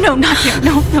 No,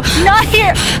 not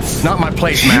here. Not my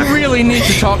place, man. You really need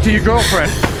to talk to your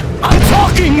girlfriend. I'm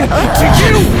talking to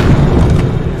you!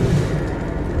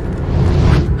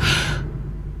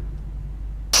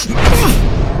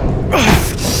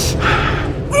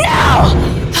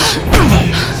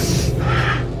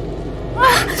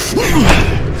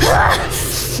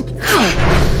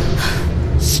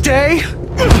 Stay!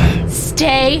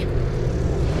 Stay.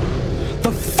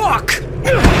 The fuck!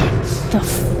 The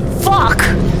fuck?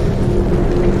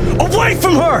 Away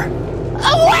from her!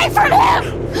 Away from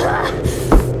him!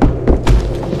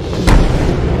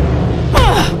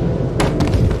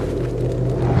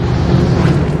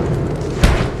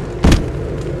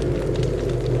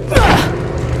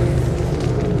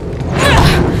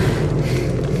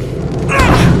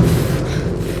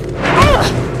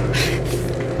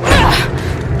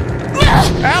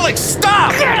 Alex,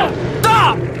 stop!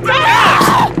 Stop!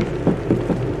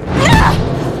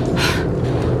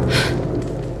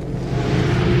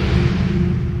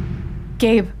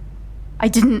 Gabe, I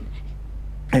didn't...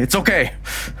 It's okay.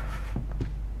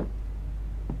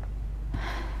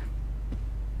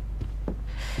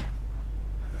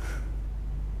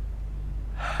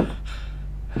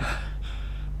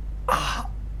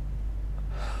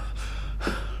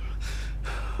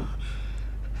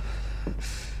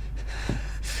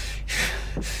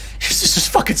 This is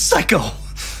fucking psycho.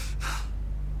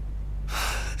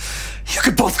 You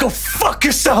could both go fuck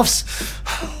yourselves.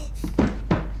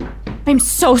 I'm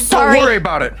so sorry. Don't worry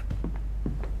about it.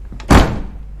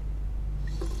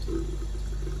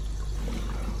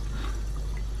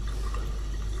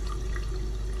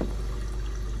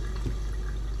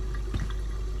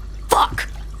 Fuck.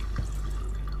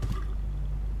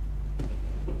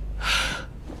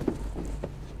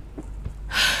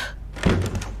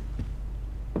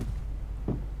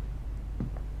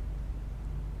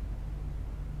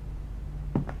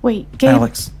 Wait, Gabe.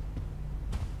 Alex,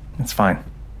 it's fine.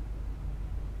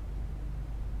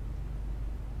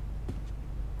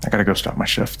 I gotta go stop my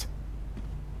shift.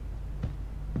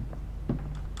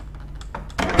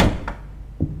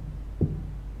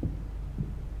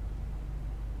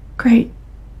 Great.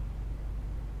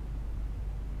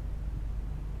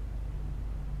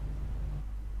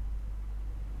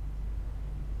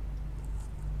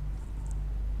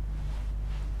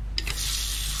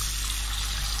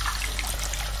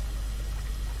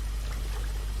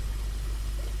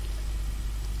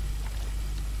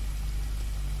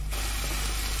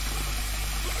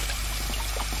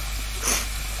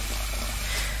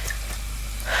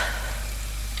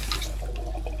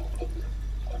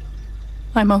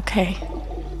 I'm okay.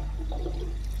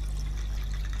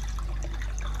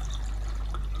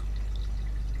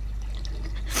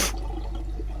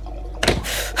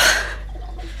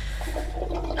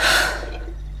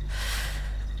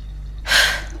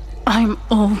 I'm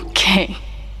okay.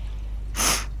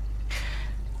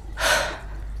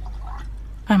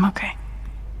 I'm okay.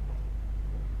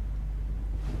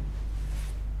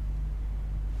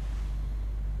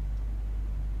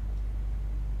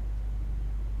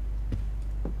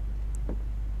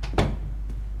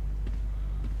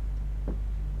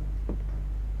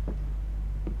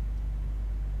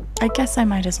 I guess I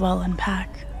might as well unpack.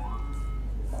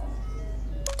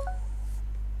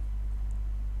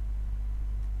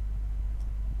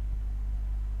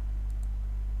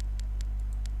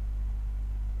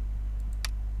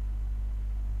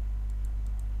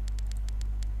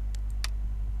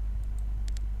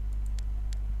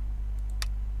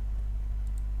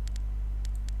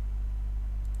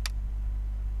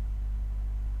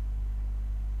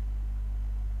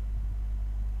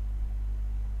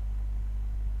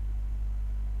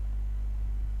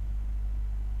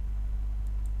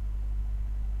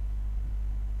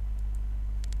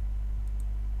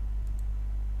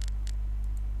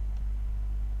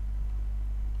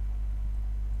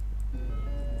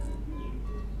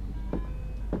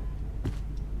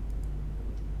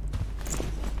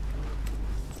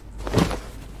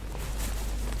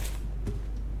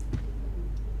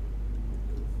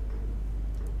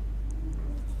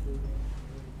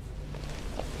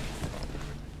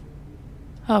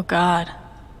 Oh God,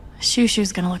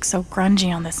 Shushu's gonna look so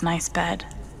grungy on this nice bed.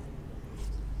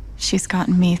 She's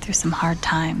gotten me through some hard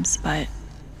times, but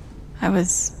I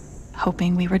was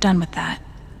hoping we were done with that.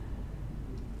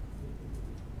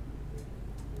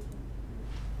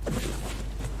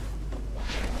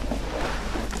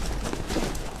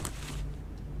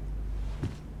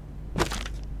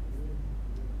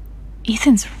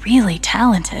 Ethan's really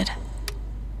talented.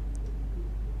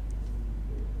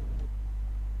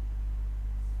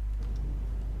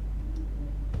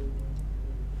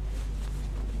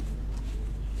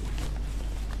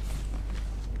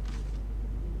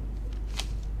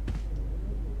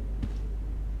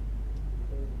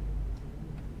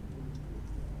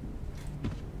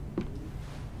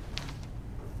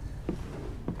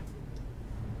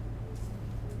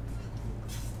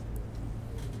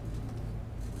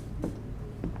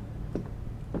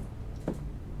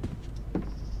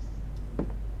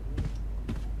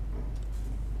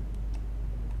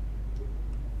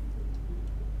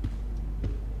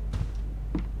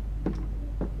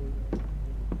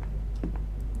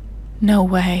 No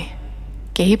way.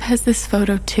 Gabe has this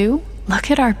photo too? Look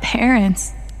at our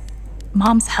parents.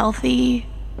 Mom's healthy.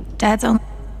 Dad's only...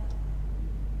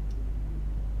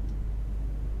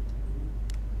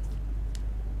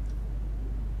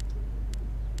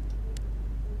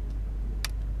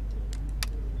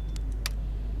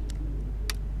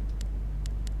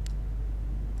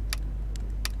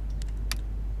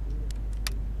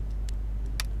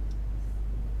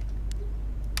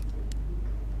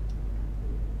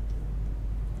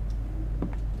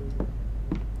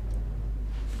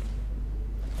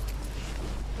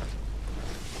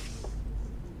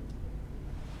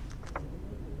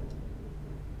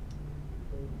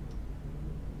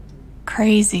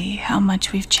 Crazy how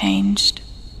much we've changed.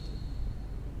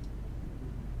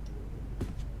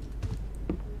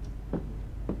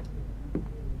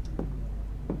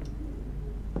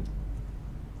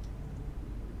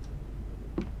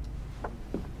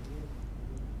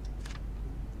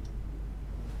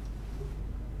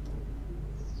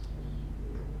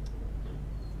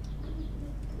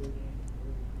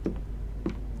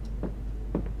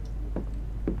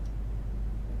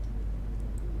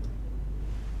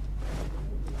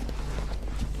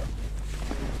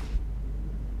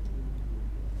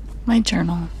 My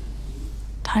journal.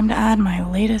 Time to add my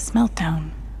latest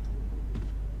meltdown.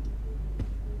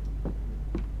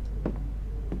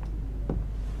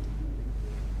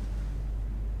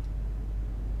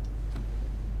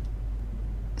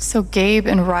 So Gabe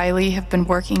and Riley have been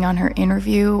working on her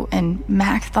interview, and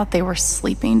Mac thought they were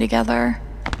sleeping together.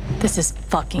 This is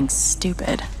fucking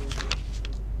stupid.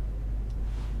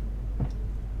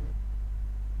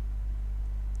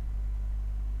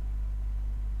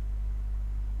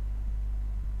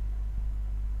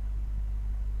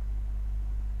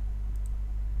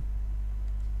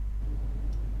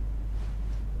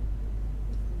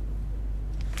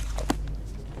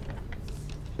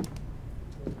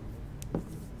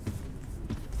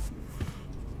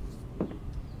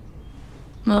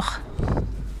 Ugh.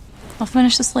 I'll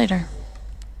finish this later.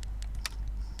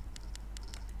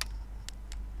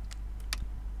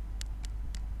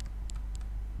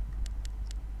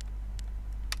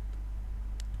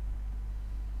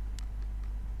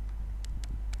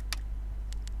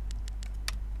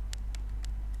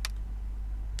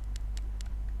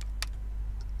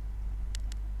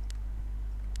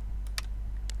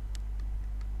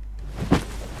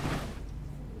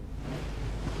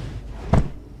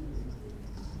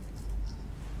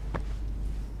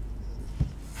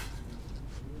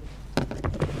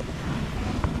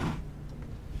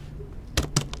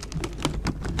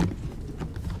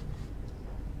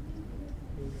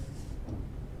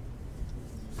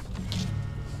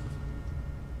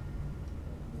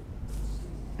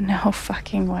 No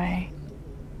fucking way.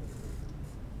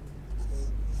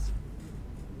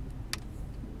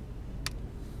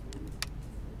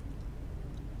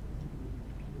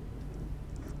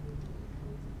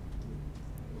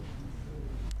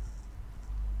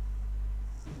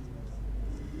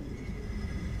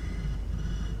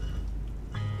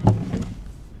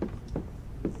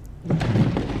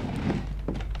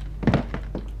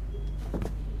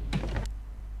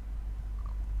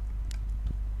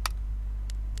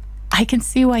 I can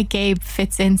see why Gabe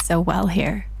fits in so well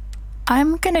here.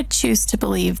 I'm gonna choose to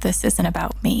believe this isn't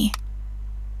about me.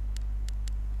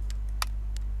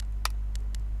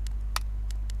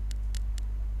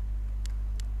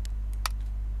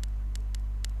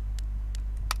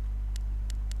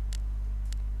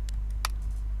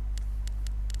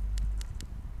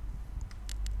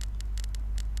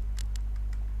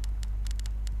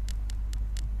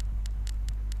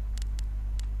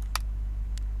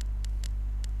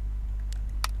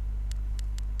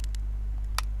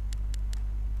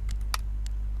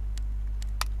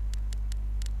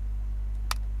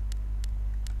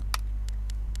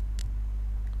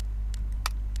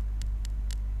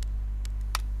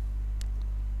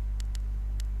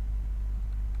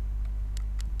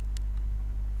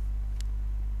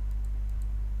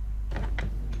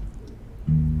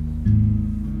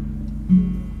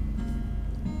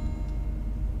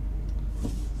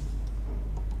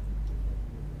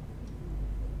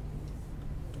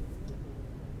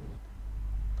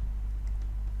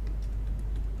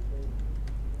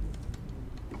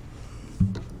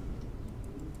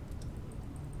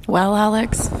 Well,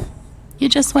 Alex, you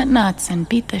just went nuts and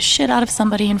beat the shit out of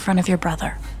somebody in front of your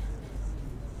brother.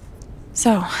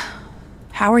 So,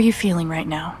 how are you feeling right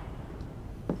now?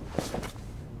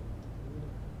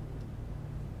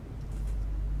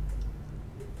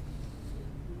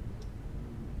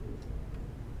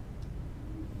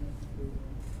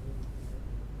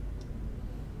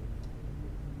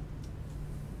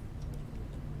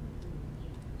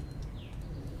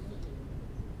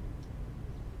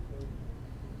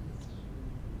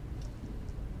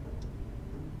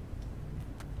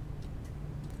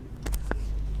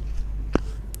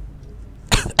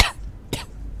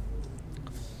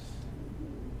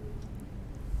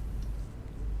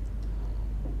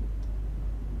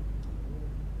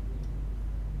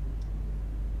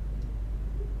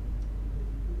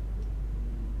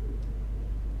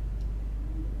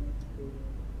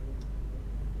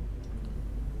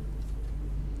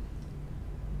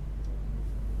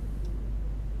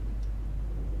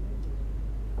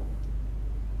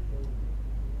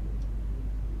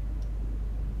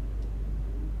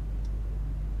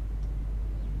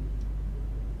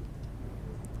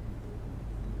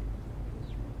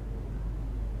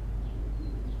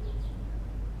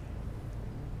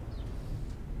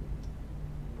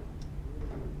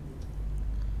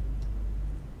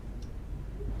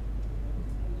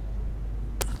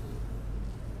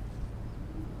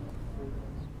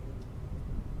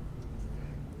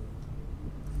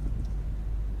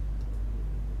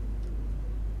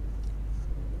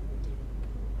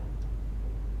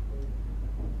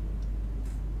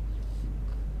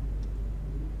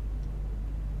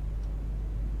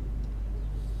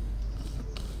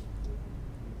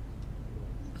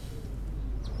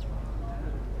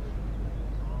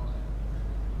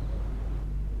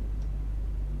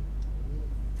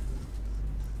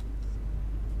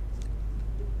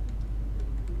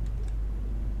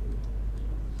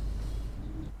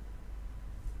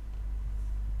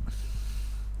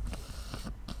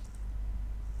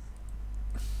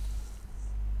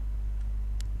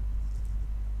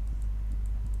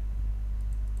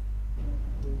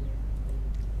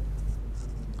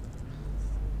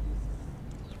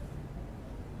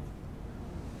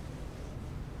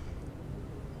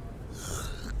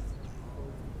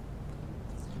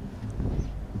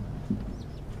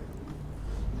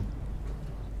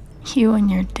 You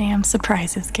and your damn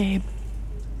surprises, Gabe.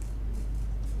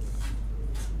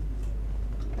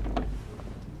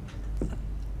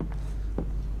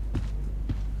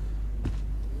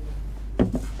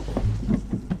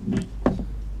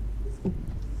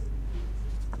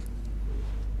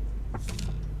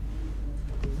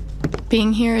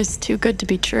 Being here is too good to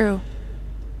be true.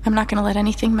 I'm not gonna let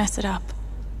anything mess it up.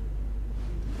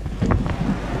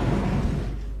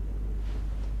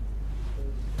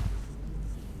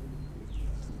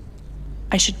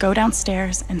 I should go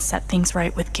downstairs and set things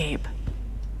right with Gabe.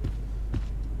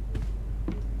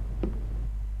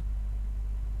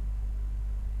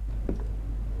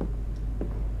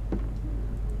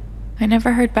 I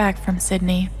never heard back from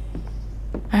Sydney.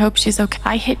 I hope she's okay.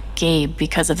 I hit Gabe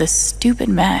because of this stupid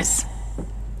mess.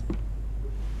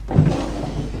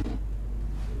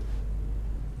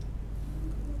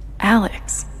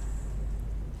 Alex.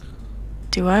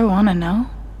 Do I want to know?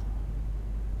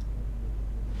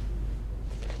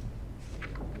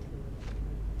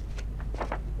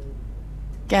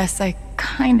 Guess I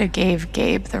kinda gave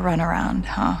Gabe the runaround,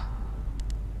 huh?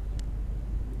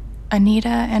 Anita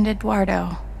and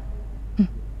Eduardo.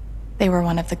 They were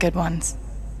one of the good ones.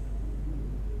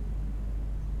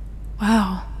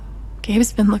 Wow,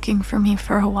 Gabe's been looking for me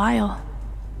for a while.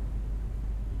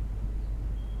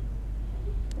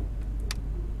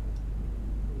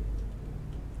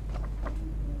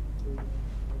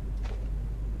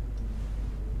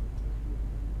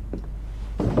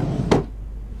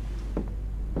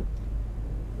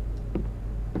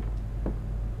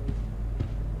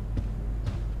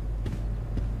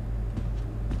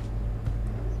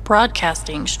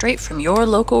 Broadcasting straight from your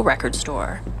local record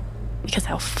store. Because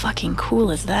how fucking cool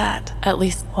is that? At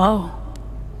least, whoa.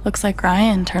 Looks like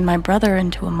Ryan turned my brother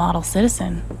into a model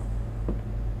citizen.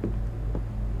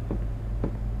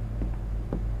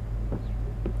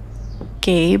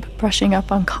 Gabe brushing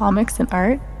up on comics and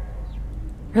art.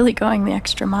 Really going the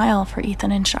extra mile for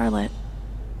Ethan and Charlotte.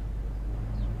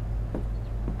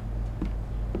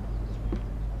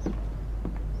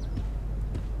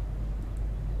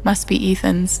 Must be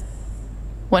Ethan's.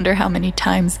 Wonder how many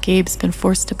times Gabe's been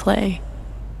forced to play.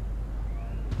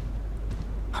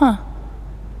 Huh.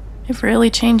 They've really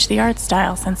changed the art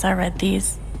style since I read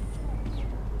these.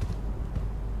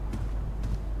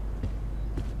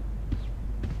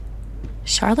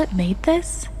 Charlotte made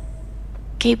this?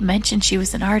 Gabe mentioned she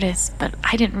was an artist, but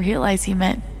I didn't realize he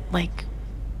meant, like,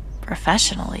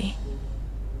 professionally.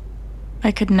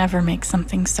 I could never make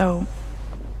something so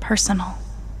personal.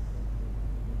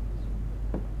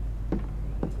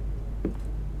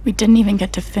 We didn't even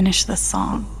get to finish the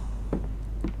song.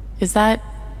 Is that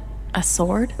a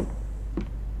sword?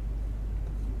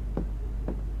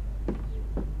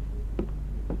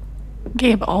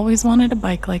 Gabe always wanted a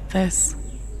bike like this.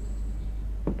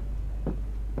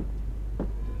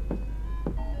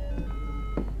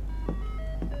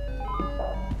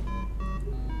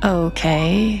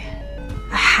 Okay.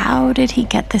 How did he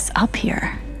get this up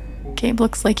here? Gabe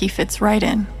looks like he fits right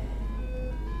in.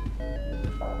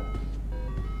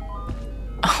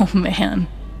 Oh man,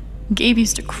 Gabe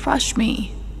used to crush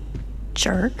me.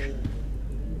 Jerk.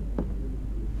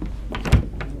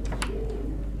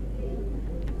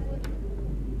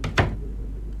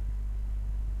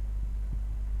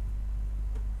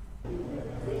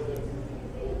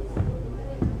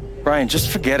 Brian, just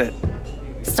forget it.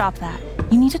 Stop that.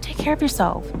 You need to take care of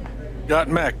yourself. Got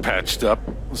Mac patched up.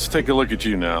 Let's take a look at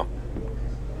you now.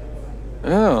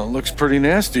 Oh, looks pretty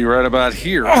nasty right about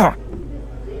here.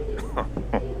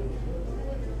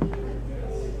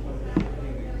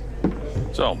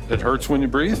 So, it hurts when you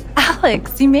breathe?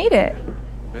 Alex, you made it.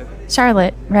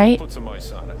 Charlotte, right? Put some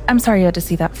ice on it. I'm sorry you had to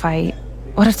see that fight.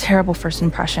 What a terrible first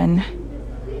impression.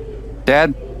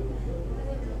 Dad,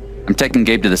 I'm taking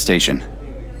Gabe to the station.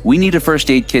 We need a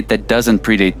first aid kit that doesn't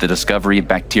predate the discovery of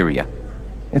bacteria.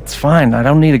 It's fine. I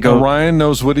don't need to go. Well, Ryan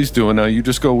knows what he's doing now. You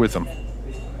just go with him.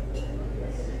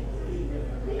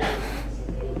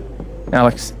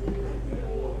 Alex,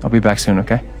 I'll be back soon,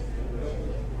 okay?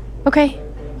 Okay.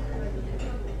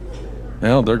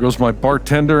 Well, there goes my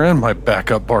bartender and my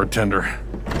backup bartender.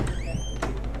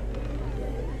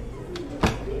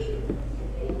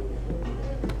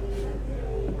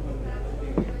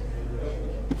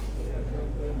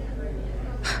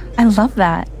 I love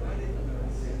that.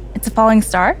 It's a falling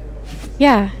star?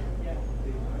 Yeah.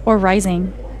 Or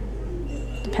rising.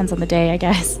 Depends on the day, I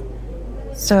guess.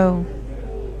 So,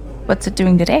 what's it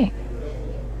doing today?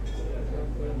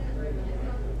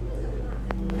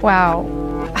 Wow.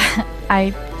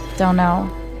 I don't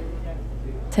know.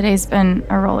 Today's been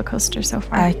a roller coaster so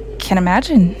far. I can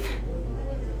imagine.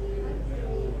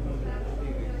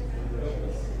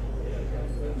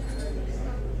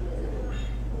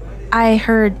 I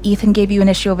heard Ethan gave you an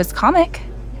issue of his comic.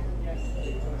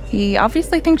 He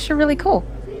obviously thinks you're really cool.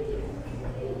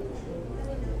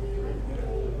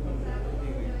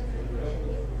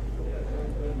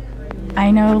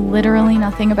 I know literally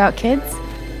nothing about kids,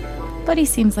 but he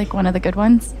seems like one of the good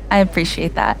ones. I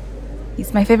appreciate that.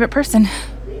 He's my favorite person.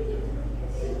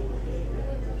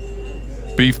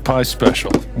 Beef pie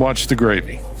special. Watch the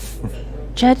gravy.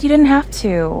 Jed, you didn't have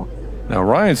to. Now,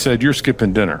 Ryan said you're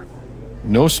skipping dinner.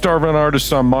 No starving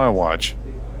artists on my watch.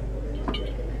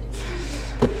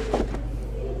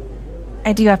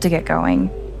 I do have to get going.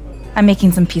 I'm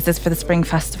making some pieces for the Spring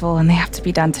Festival, and they have to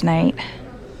be done tonight.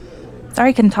 Sorry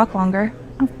I couldn't talk longer.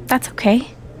 Oh, that's okay.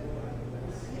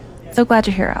 So glad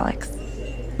you're here, Alex.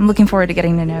 I'm looking forward to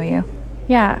getting to know you.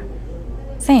 Yeah,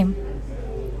 same.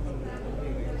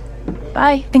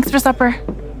 Bye. Thanks for supper.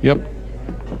 Yep.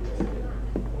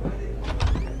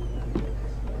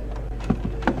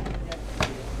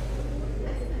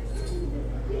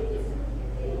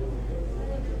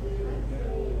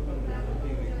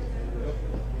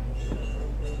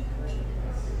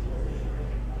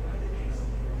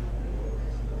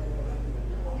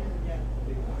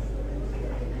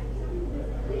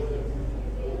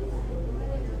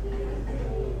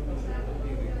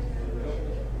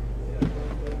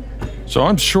 So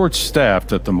I'm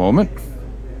short-staffed at the moment.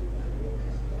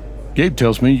 Gabe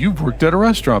tells me you've worked at a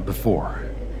restaurant before.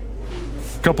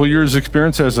 A couple years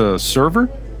experience as a server?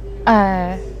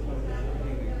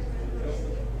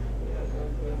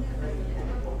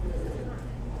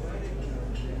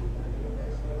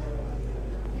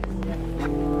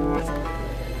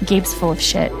 Gabe's full of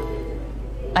shit.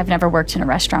 I've never worked in a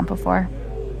restaurant before.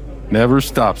 Never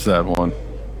stops that one.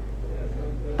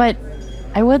 But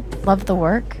I would love the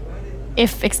work,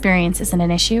 if experience isn't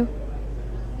an issue.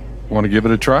 Want to give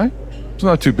it a try? It's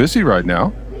not too busy right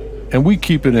now, and we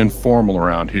keep it informal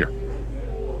around here.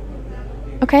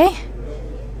 Okay.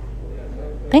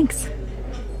 Thanks.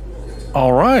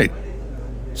 All right.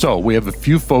 So we have a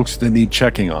few folks that need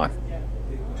checking on.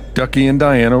 Ducky and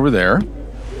Diane over there.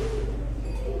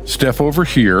 Steph over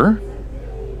here.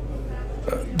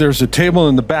 There's a table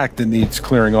in the back that needs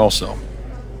clearing also.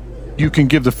 You can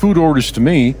give the food orders to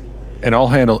me, and I'll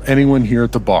handle anyone here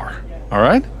at the bar. All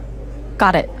right?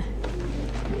 Got it.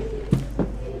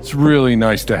 It's really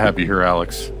nice to have you here,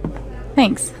 Alex.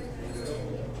 Thanks.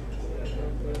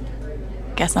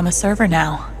 Guess I'm a server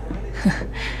now.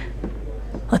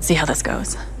 Let's see how this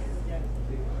goes.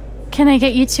 Can I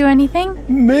get you two anything?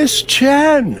 Miss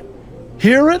Chan,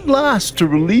 here at last to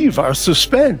relieve our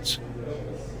suspense.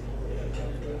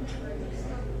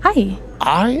 Hi.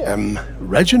 I am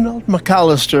Reginald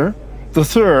McAllister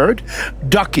III,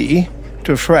 Ducky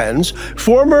to friends,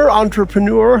 former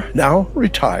entrepreneur, now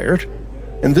retired.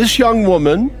 And this young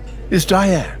woman is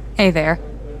Diane. Hey there.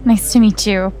 Nice to meet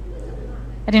you.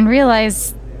 I didn't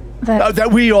realize that...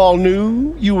 that we all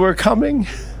knew you were coming.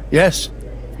 Yes.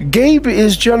 Gabe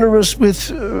is generous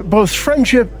with both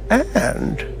friendship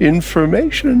and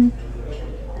information.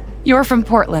 You're from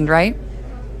Portland, right?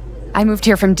 I moved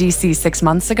here from DC 6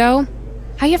 months ago.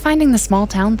 How you finding the small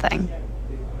town thing?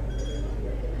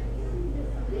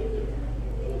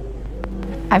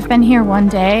 I've been here one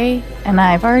day, and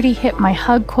I've already hit my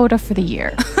hug quota for the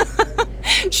year.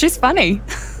 She's funny.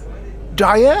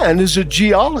 Diane is a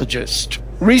geologist,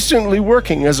 recently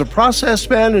working as a process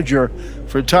manager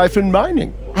for Typhon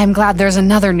Mining. I'm glad there's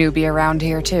another newbie around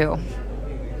here, too.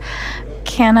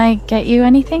 Can I get you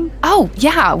anything? Oh,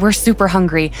 yeah, we're super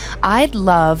hungry. I'd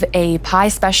love a pie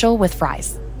special with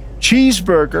fries.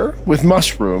 Cheeseburger with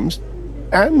mushrooms,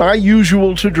 and my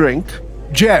usual to drink.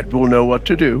 Jed will know what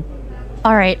to do.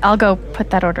 All right, I'll go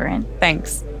put that order in.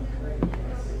 Thanks.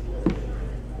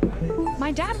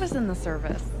 My dad was in the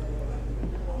service.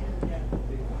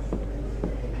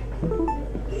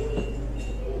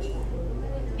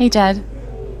 Hey, Jed.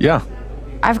 Yeah.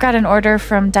 I've got an order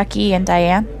from Ducky and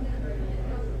Diane.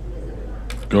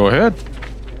 Go ahead.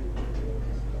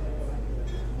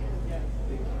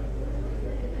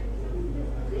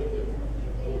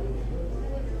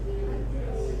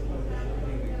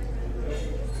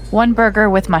 One burger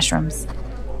with mushrooms.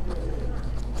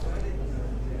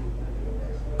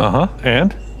 Uh-huh,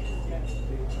 and?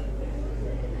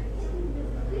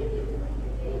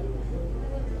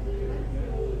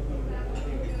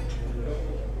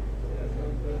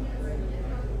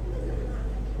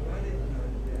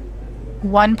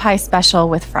 One pie special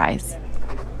with fries.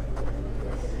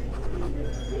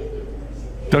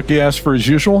 Ducky asked for his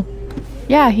usual?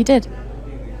 Yeah, he did.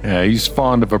 Yeah, he's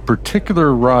fond of a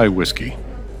particular rye whiskey.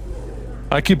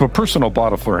 I keep a personal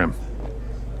bottle for him.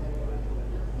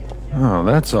 Oh,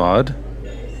 that's odd.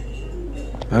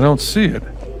 I don't see it.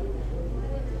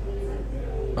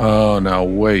 Oh, now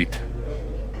wait.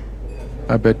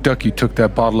 I bet Ducky took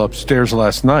that bottle upstairs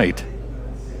last night.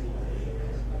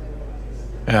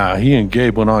 Yeah, he and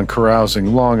Gabe went on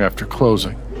carousing long after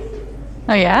closing.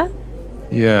 Oh, yeah?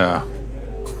 Yeah.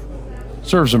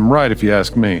 Serves him right if you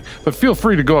ask me, but feel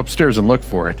free to go upstairs and look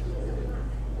for it.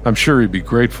 I'm sure he'd be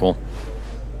grateful.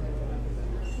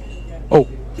 Oh,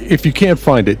 if you can't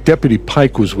find it, Deputy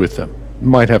Pike was with them.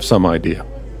 Might have some idea.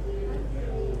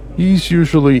 He's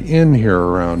usually in here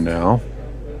around now.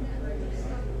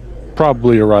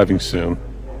 Probably arriving soon.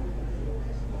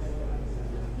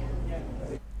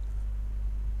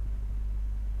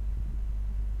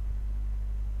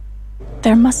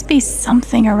 There must be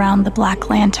something around the Black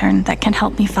Lantern that can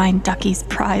help me find Ducky's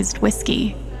prized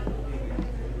whiskey.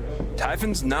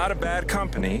 Typhon's not a bad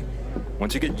company.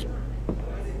 Once you get...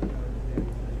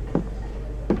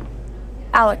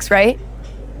 Alex, right?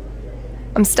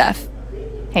 I'm Steph.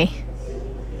 Hey.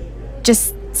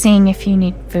 Just seeing if you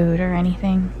need food or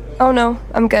anything. Oh no,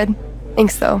 I'm good.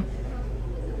 Thanks though.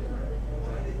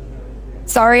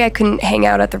 Sorry I couldn't hang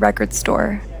out at the record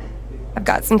store. I've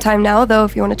got some time now though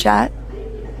if you want to chat.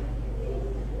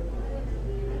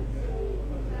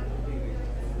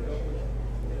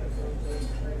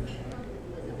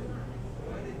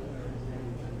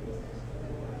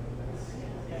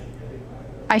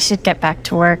 I should get back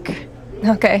to work.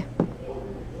 Okay.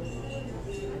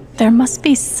 There must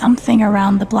be something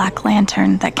around the Black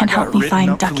Lantern that can help me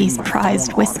find Ducky's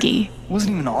prized whiskey. It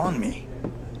wasn't even on me.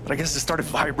 But I guess it started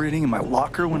vibrating in my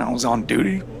locker when I was on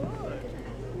duty.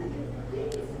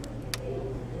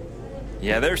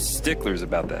 Yeah, they're sticklers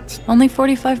about that. Only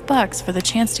 $45 for the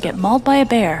chance to get mauled by a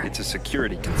bear. It's a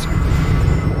security concern.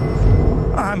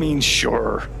 I mean,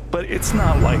 sure. But it's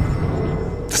not like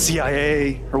the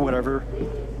CIA or whatever.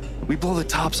 We blow the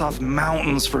tops off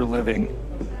mountains for a living.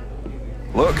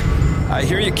 Look, I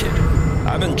hear you, kid.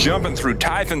 I've been jumping through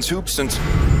Typhon's hoops since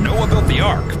Noah built the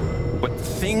Ark. But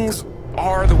things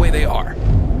are the way they are.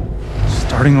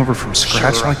 Starting over from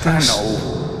scratch Sure, like this?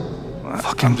 I know.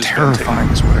 Fucking terrifying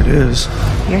is what it is.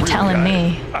 You're telling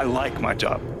me. I like my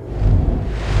job.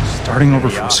 Starting over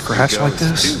from scratch like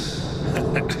this?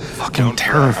 Fucking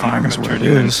terrifying is what it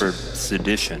is. For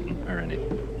sedition or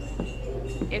anything.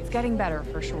 It's getting better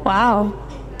for sure. Wow.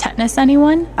 Tetanus,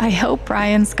 anyone? I hope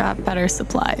Brian's got better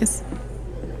supplies.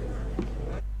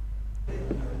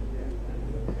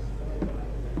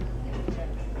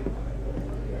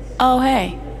 Oh,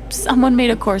 hey. Someone made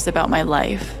a course about my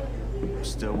life.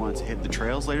 Still want to hit the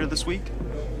trails later this week?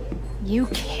 You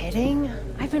kidding?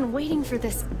 I've been waiting for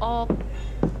this all...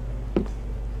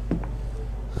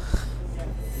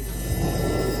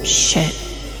 Shit.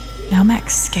 Now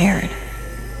Mac's scared.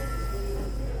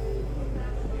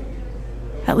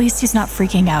 At least he's not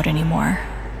freaking out anymore.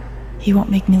 He won't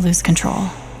make me lose control.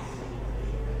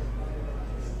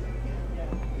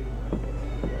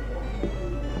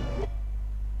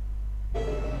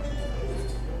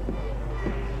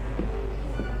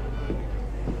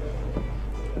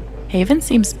 Haven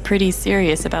seems pretty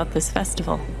serious about this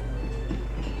festival.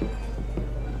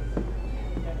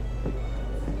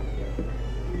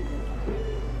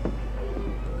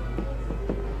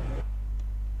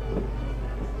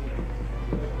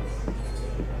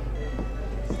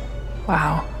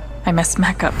 Wow, I messed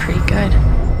Mac up pretty good.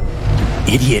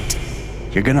 Idiot.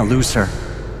 You're gonna lose her.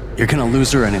 You're gonna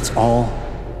lose her and it's all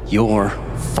your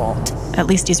fault. At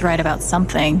least he's right about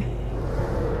something.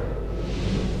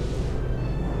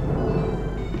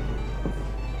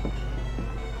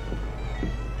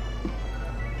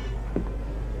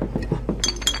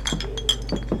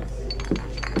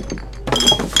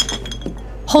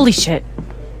 Holy shit.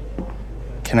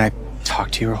 Can I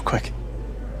talk to you real quick?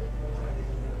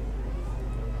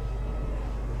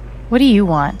 What do you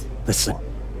want? Listen,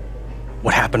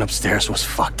 what happened upstairs was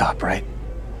fucked up, right?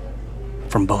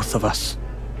 From both of us.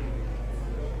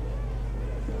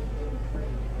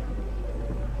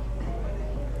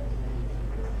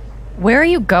 Where are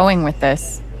you going with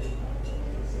this?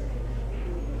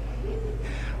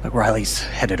 Look, Riley's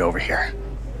headed over here.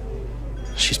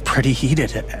 She's pretty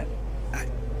heated.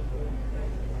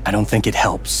 I don't think it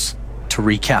helps to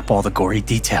recap all the gory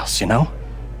details, you know?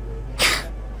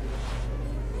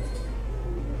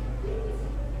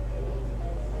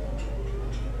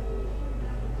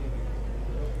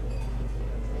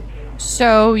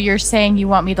 So you're saying you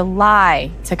want me to lie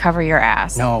to cover your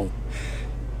ass? No.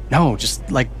 No,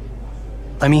 just, like,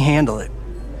 let me handle it.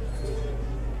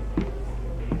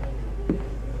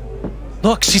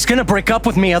 Look, she's gonna break up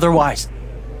with me otherwise.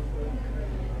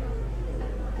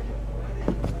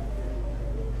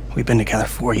 We've been together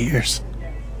 4 years.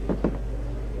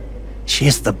 She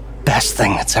is the best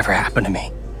thing that's ever happened to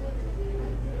me.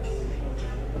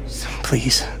 So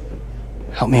please,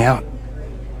 help me out.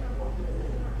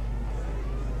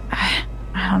 I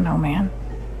don't know, man.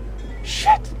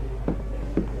 Shit.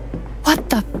 What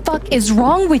the fuck is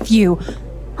wrong with you?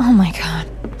 Oh my god.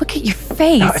 Look at your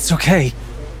face. No, it's okay.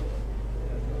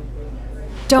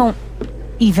 Don't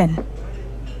even.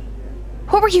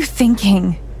 What were you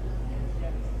thinking?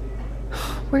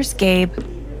 Where's Gabe?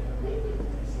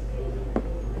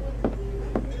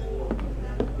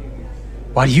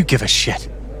 Why do you give a shit?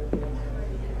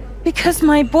 Because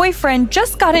my boyfriend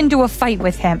just got into a fight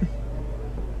with him.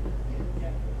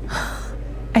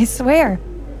 I swear.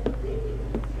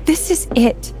 This is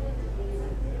it.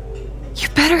 You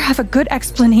better have a good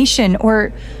explanation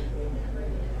or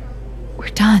we're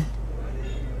done.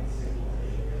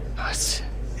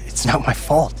 It's not my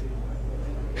fault.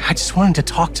 I just wanted to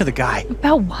talk to the guy.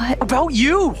 About what? About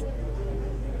you!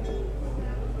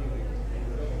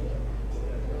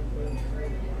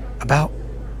 About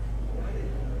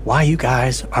why you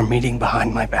guys are meeting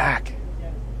behind my back.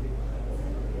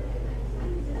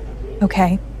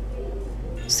 Okay.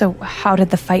 So how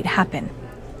did the fight happen?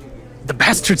 The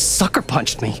bastard sucker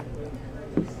punched me.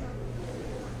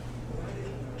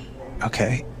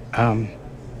 Okay,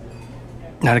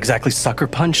 not exactly sucker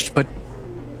punched, but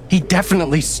he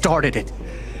definitely started it.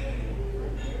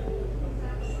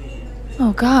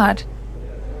 Oh god.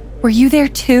 Were you there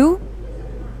too?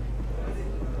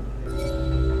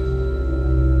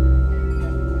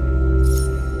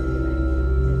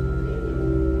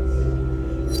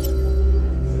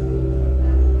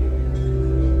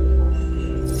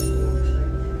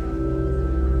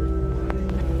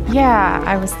 Yeah,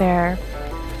 I was there.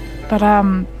 But,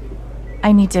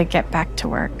 I need to get back to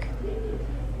work.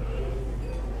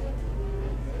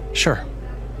 Sure.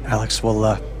 Alex, we'll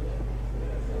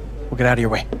get out of your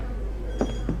way.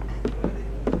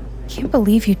 Can't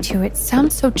believe you two. It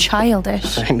sounds so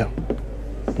childish. I know.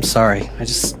 I'm sorry. I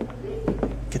just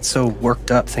get so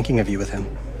worked up thinking of you with him.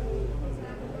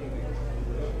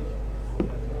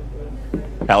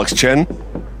 Alex Chen?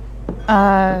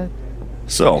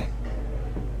 So,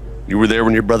 you were there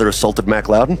when your brother assaulted Mac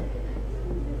Loudon?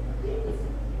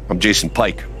 I'm Jason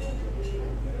Pike,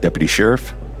 Deputy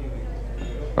Sheriff.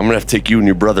 I'm gonna have to take you and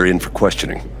your brother in for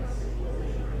questioning.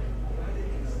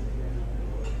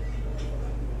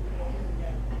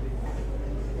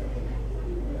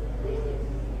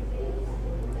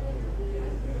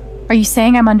 Are you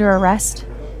saying I'm under arrest?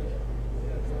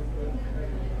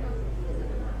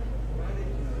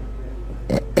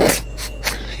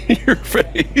 Your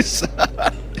face.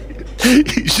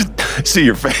 You should see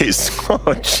your face. Oh,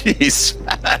 jeez.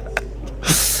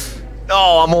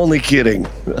 Oh, I'm only kidding.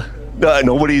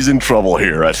 Nobody's in trouble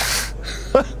here.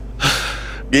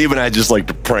 Gabe and I just like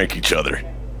to prank each other.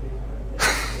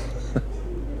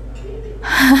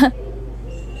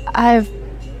 I've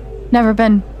never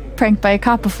been pranked by a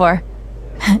cop before.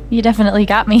 You definitely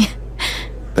got me.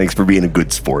 Thanks for being a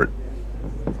good sport.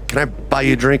 Can I buy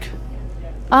you a drink?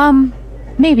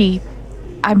 Maybe.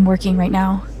 I'm working right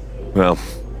now. Well,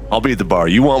 I'll be at the bar.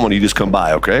 You want one, you just come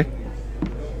by, okay?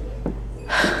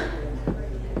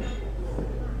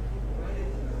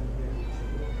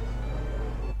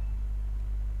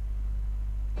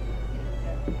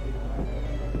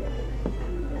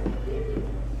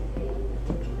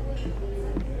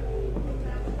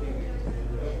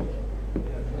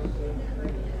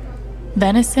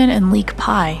 Venison and leek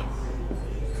pie.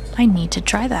 I need to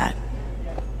try that.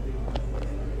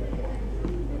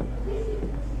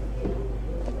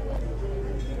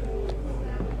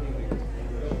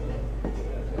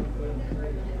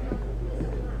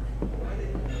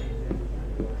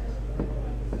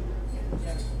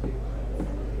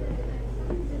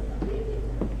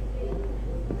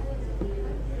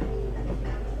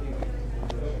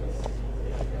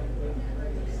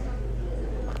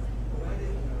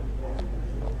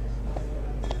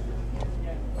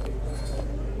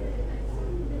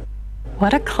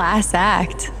 What a class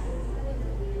act.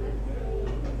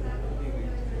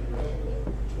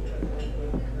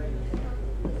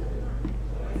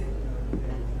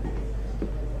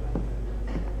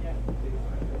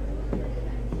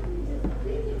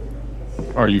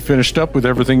 Are you finished up with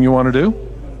everything you want to do?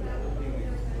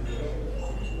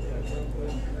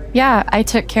 Yeah, I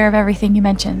took care of everything you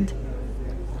mentioned.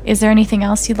 Is there anything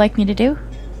else you'd like me to do?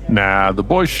 Nah, the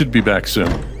boys should be back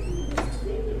soon.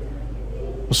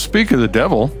 Well, speak of the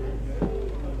devil.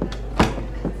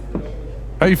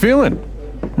 How you feeling?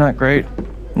 Not great.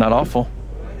 Not awful.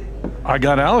 I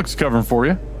got Alex covering for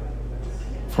you.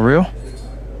 For real?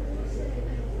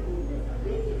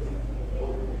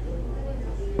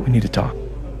 We need to talk.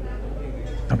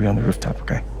 I'll be on the rooftop,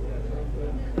 okay?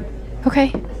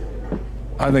 Okay.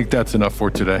 I think that's enough for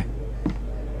today.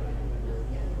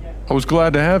 I was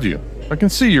glad to have you. I can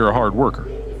see you're a hard worker.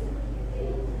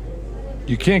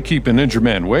 You can't keep an injured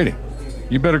man waiting.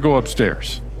 You better go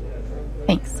upstairs.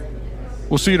 Thanks.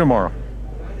 We'll see you tomorrow.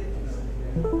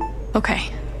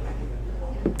 Okay.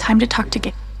 Time to talk to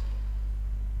Gabe.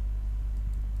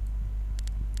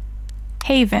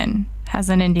 Haven has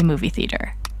an indie movie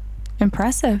theater.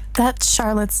 Impressive. That's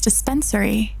Charlotte's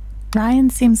dispensary. Ryan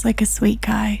seems like a sweet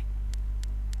guy.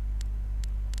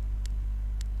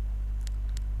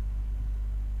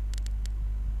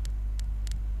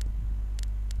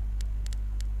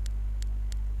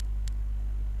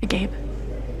 Gabe.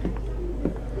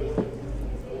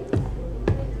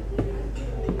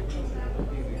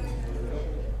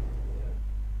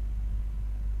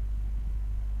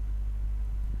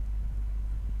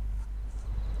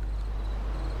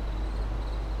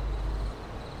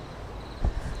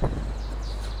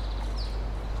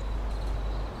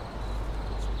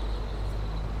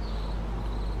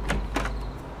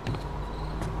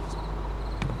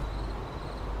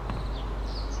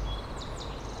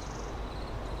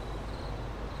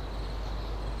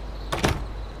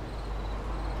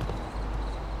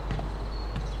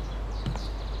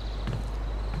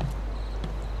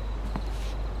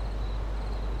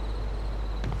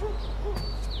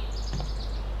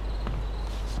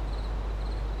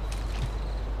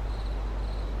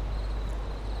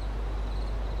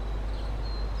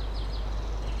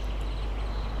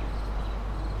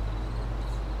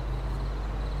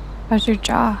 How's your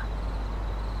jaw?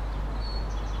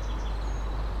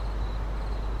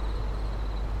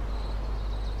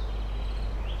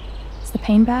 Is the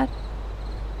pain bad?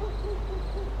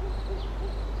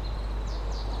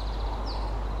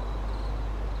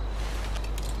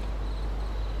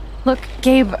 Look,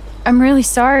 Gabe, I'm really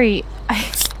sorry.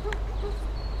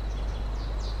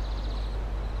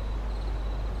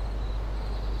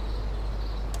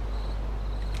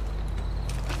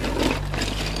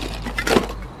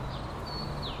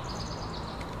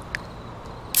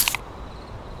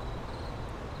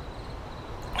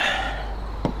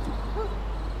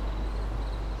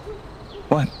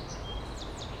 What?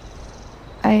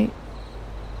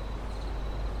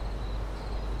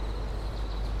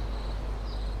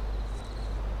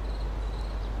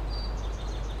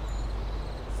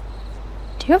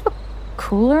 Do you have a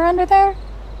cooler under there?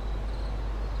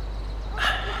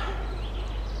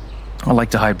 I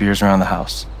like to hide beers around the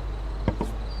house.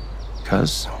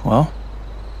 Because, well,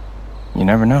 you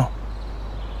never know.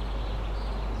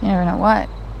 You never know what.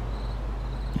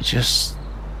 You just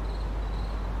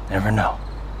never know.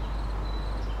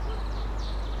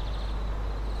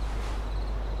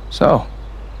 So,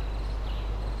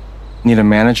 need a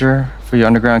manager for your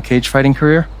underground cage fighting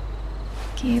career?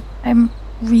 Gabe, I'm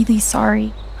really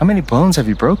sorry. How many bones have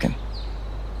you broken?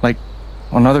 Like,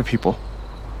 on other people?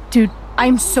 Dude,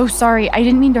 I'm so sorry. I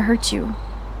didn't mean to hurt you.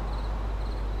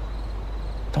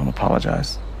 Don't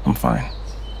apologize. I'm fine.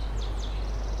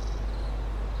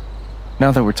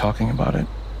 Now that we're talking about it,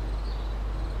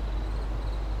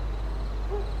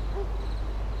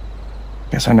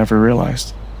 guess I never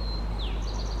realized.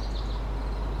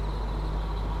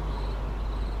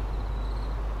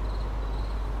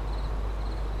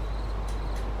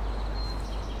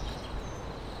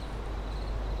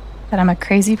 That I'm a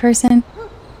crazy person?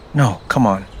 No, come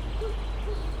on.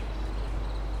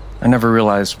 I never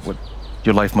realized what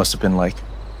your life must have been like.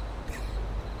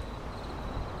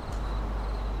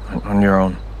 On your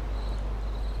own.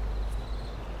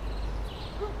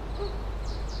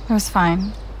 It was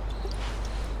fine.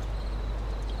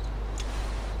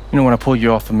 You know, when I pulled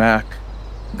you off the Mac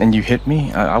and you hit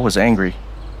me, I was angry.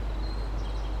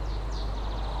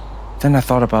 Then I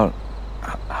thought about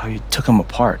how you took him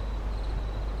apart.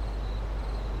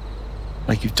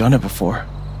 Like you've done it before.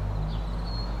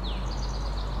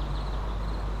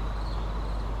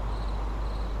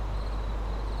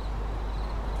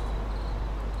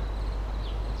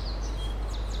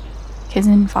 Kids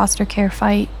in foster care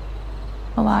fight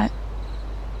a lot.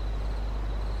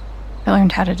 I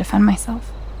learned how to defend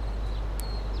myself.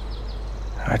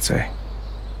 I'd say.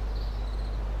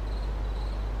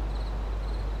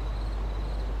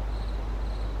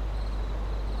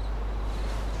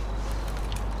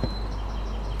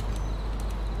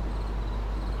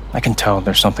 I can tell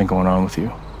there's something going on with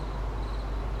you.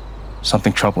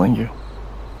 Something troubling you.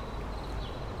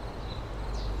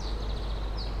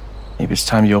 Maybe it's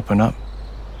time you open up.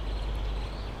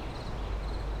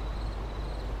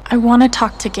 I want to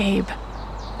talk to Gabe,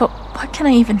 but what can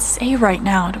I even say right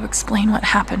now to explain what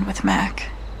happened with Mac?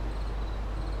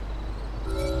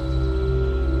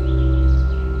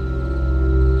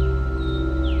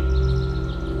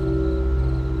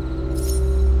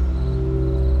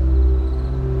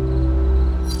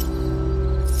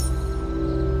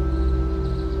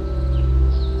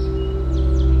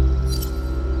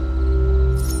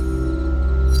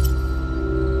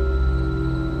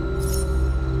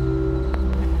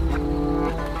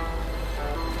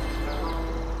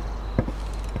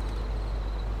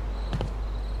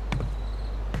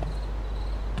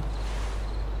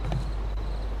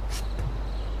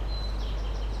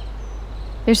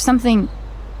 There's something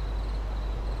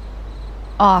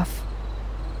off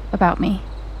about me.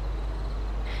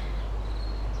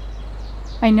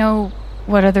 I know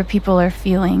what other people are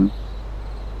feeling.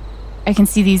 I can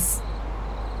see these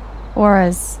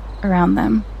auras around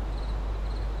them.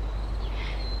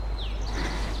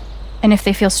 And if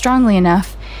they feel strongly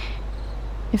enough,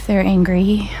 if they're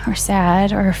angry or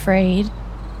sad or afraid,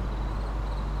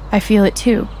 I feel it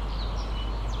too.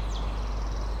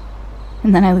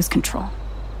 And then I lose control.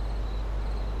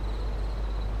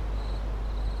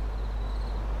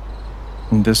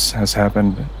 And this has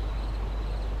happened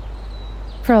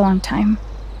For a long time.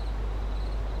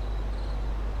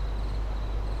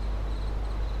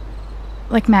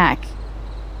 Like Mac.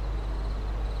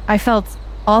 I felt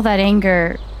all that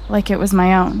anger like it was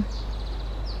my own.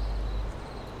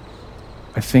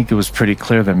 I think it was pretty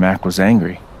clear that Mac was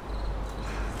angry.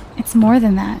 It's more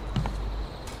than that.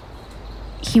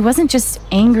 He wasn't just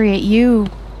angry at you,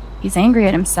 he's angry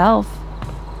at himself.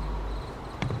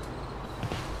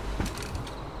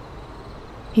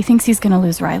 He thinks he's gonna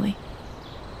lose Riley.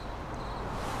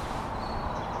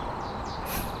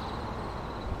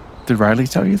 Did Riley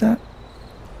tell you that?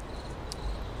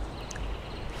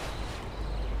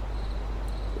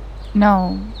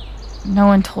 No, no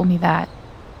one told me that.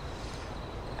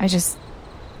 I just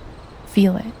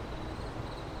feel it.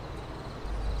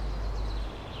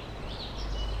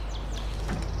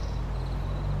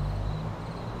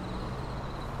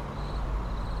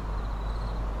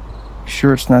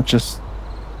 Sure, it's not just,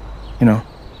 you know.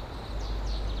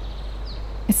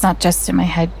 It's not just in my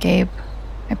head, Gabe.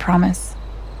 I promise.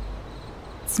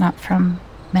 It's not from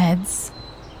meds,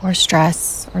 or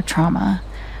stress, or trauma,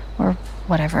 or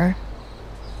whatever.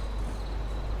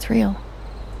 It's real.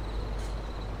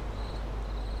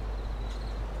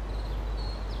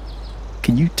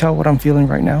 Can you tell what I'm feeling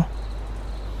right now?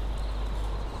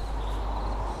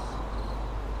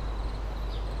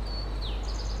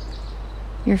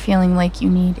 You're feeling like you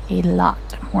need a lot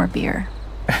more beer.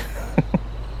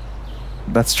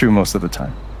 That's true most of the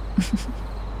time.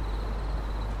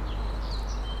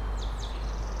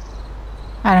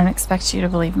 I don't expect you to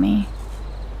believe me.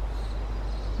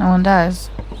 No one does.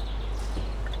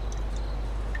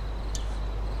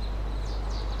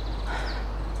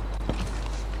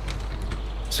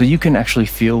 So you can actually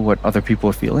feel what other people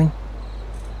are feeling?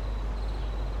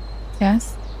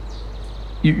 Yes?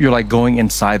 You're like going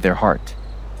inside their heart.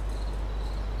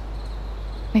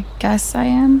 I guess I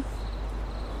am.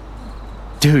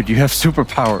 Dude, you have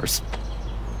superpowers.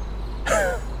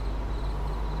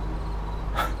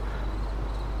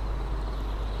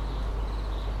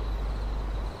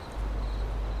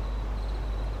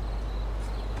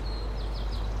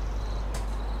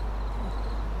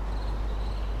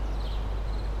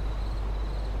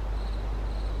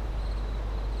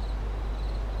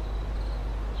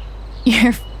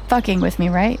 You're fucking with me,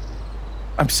 right?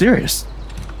 I'm serious.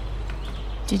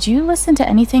 Did you listen to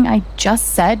anything I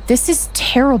just said? This is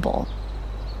terrible.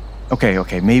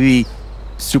 Okay, maybe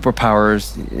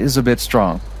superpowers is a bit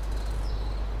strong.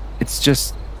 It's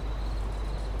just,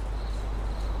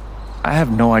 I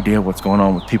have no idea what's going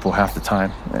on with people half the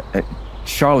time.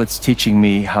 Charlotte's teaching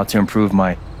me how to improve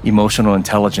my emotional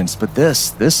intelligence, but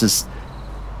this is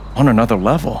on another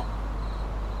level.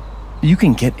 You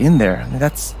can get in there.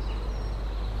 That's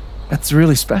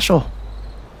really special.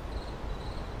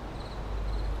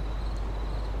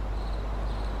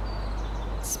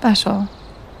 Special.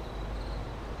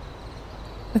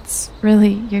 That's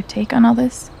really your take on all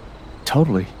this?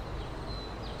 Totally.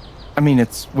 I mean,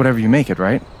 it's whatever you make it,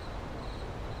 right?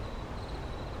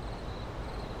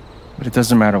 But it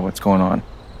doesn't matter what's going on.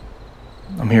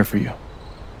 I'm here for you.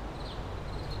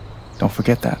 Don't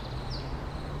forget that.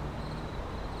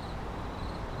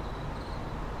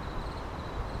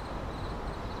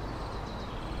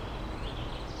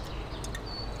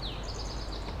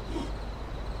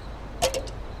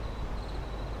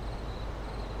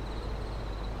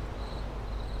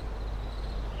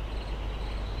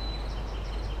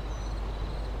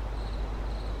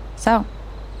 So,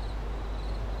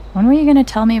 when were you gonna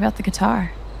tell me about the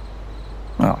guitar?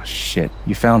 Oh, shit.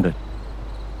 You found it.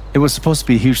 It was supposed to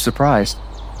be a huge surprise.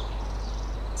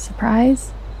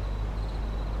 Surprise?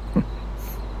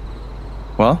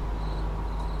 Well,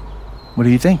 what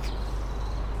do you think?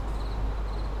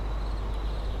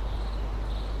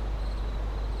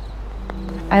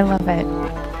 I love it.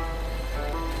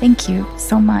 Thank you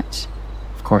so much.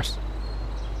 Of course.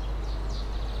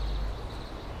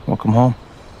 Welcome home.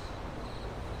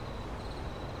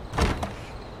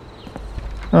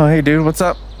 Oh, hey, dude, what's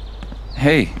up?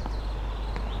 Hey,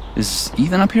 is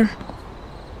Ethan up here?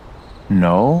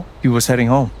 No, he was heading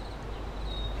home.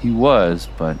 He was,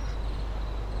 but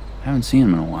I haven't seen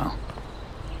him in a while.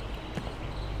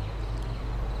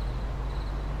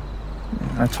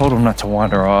 I told him not to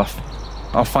wander off.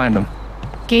 I'll find him.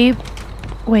 Gabe,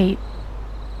 wait.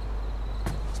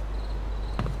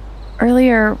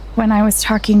 Earlier, when I was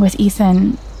talking with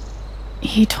Ethan,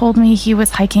 he told me he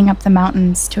was hiking up the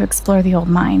mountains to explore the old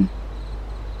mine.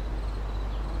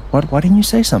 What? Why didn't you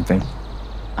say something?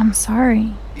 I'm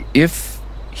sorry. If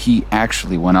he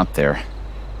actually went up there,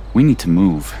 we need to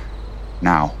move.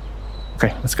 Now.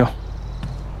 Okay, let's go.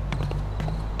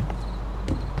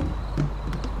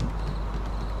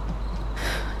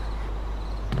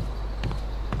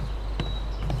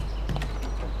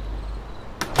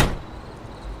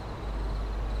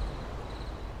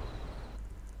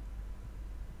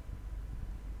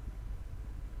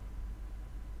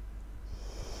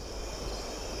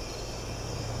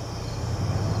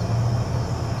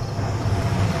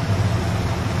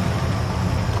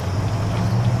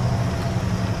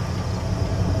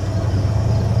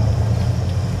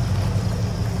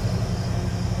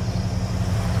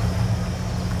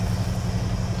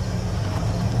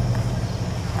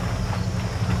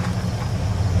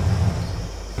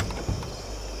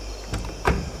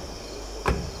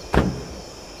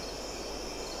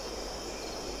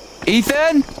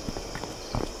 Ethan?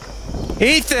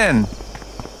 Ethan!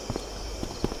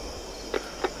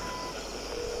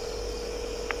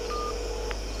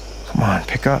 Come on,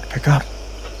 pick up, pick up.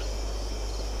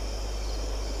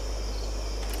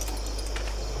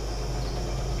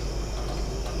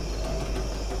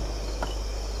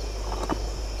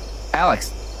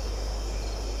 Alex.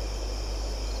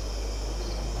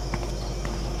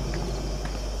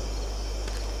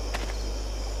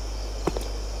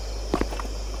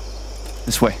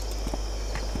 This way.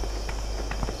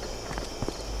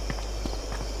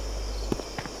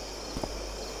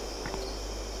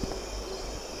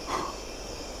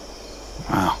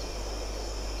 Wow.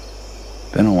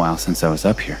 Been a while since I was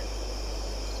up here.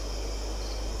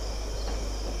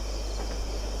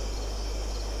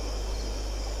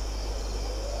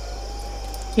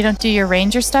 You don't do your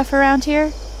ranger stuff around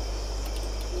here?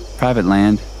 Private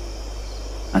land.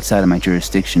 Outside of my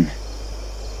jurisdiction.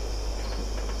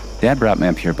 Dad brought me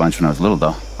up here a bunch when I was little,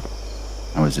 though.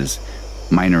 I was his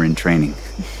miner in training.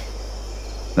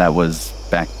 That was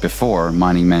back before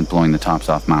mining meant blowing the tops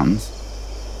off mountains.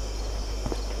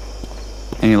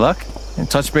 Any luck? And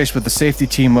touch base with the safety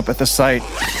team up at the site.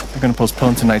 They're gonna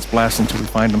postpone tonight's blast until we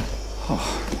find them.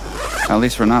 Oh, at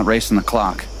least we're not racing the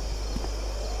clock.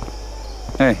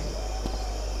 Hey,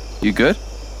 you good?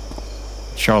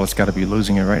 Charlotte's gotta be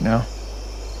losing it right now.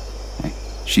 Hey,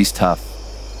 she's tough.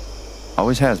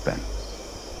 Always has been.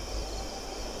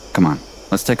 Come on,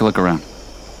 let's take a look around.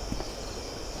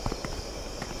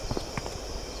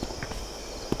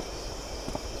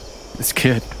 This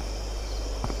kid.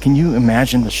 Can you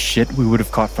imagine the shit we would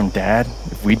have caught from Dad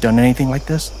if we'd done anything like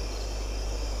this?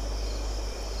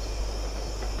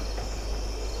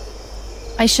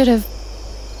 I should have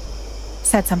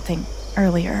said something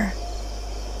earlier.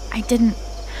 I didn't.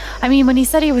 I mean, when he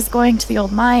said he was going to the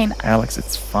old mine... Alex,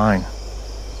 it's fine.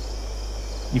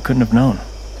 You couldn't have known.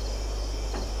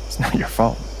 It's not your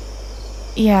fault.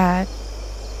 Yeah,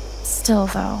 still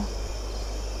though.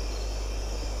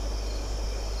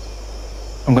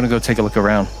 I'm gonna go take a look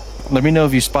around. Let me know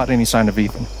if you spot any sign of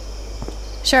Ethan.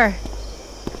 Sure.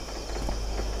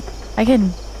 I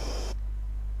can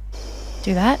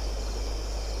do that.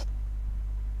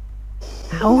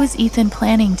 How was Ethan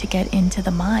planning to get into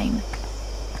the mine?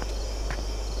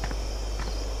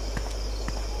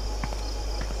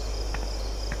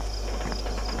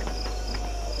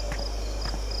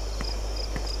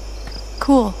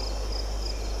 Cool.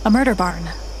 A murder barn.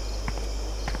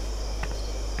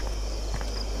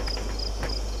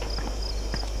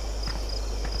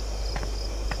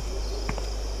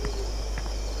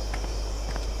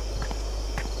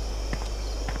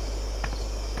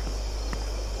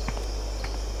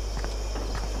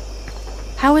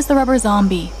 How is the rubber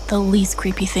zombie the least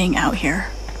creepy thing out here?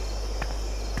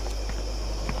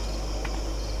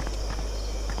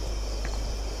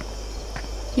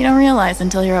 You don't realize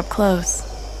until you're up close,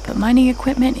 but mining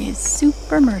equipment is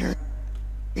super murdery.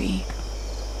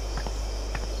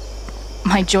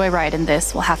 My joyride in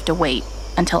this will have to wait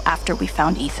until after we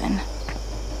found Ethan.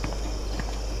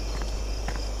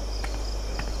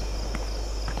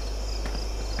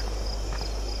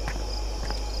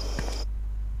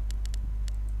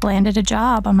 Landed a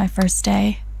job on my first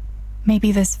day.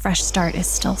 Maybe this fresh start is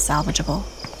still salvageable.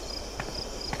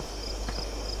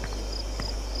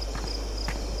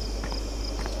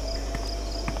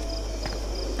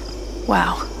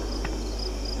 Wow.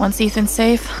 Once Ethan's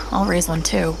safe, I'll raise one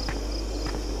too.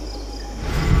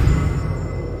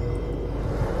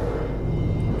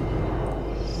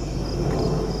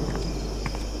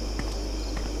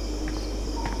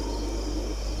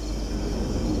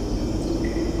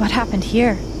 What happened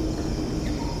here?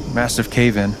 Massive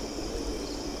cave-in.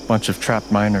 Bunch of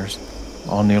trapped miners.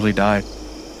 All nearly died.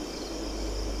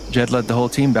 Jed led the whole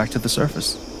team back to the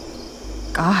surface.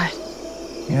 God.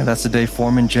 Yeah, that's the day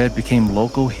Foreman Jed became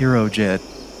local hero Jed.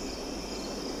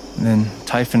 And then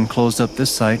Typhon closed up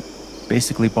this site,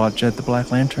 basically bought Jed the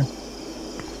Black Lantern.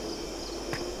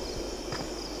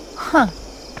 Huh.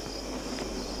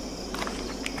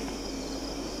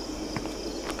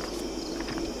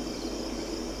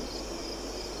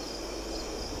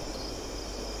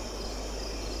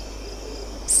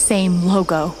 Same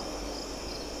logo.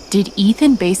 Did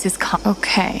Ethan base his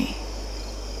Okay.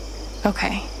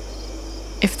 Okay.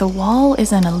 If the wall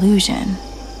is an illusion...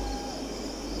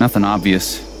 Nothing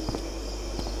obvious.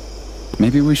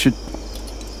 Maybe we should...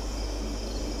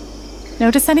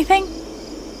 Notice anything?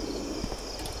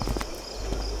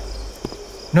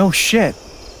 No shit.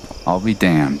 I'll be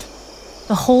damned.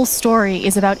 The whole story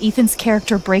is about Ethan's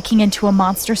character breaking into a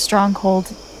monster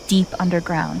stronghold deep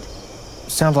underground.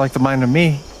 Sounds like the mind of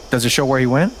me. Does it show where he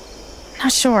went?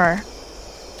 Not sure.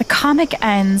 The comic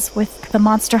ends with the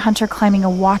monster hunter climbing a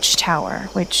watchtower,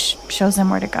 which shows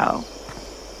him where to go.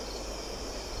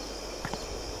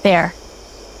 There.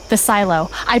 The silo.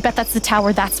 I bet that's the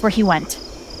tower. That's where he went.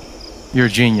 You're a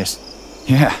genius.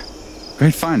 Yeah.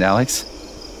 Great find, Alex.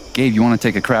 Gabe, you want to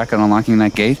take a crack at unlocking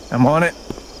that gate? I'm on it.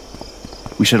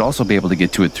 We should also be able to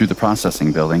get to it through the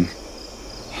processing building.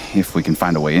 If we can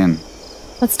find a way in.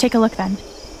 Let's take a look then.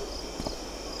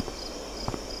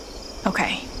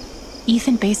 Okay.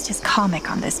 Ethan based his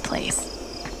comic on this place.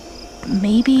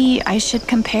 Maybe I should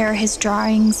compare his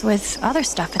drawings with other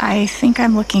stuff. I think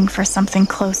I'm looking for something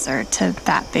closer to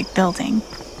that big building.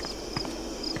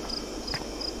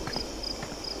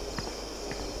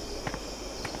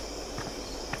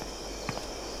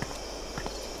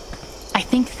 I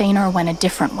think Thanor went a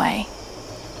different way.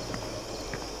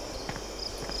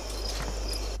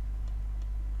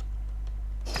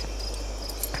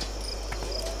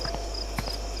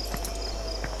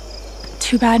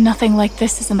 Too bad nothing like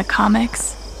this is in the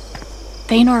comics.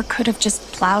 Thanor could have just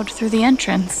plowed through the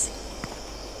entrance.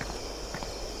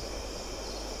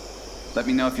 Let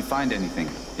me know if you find anything,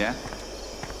 yeah?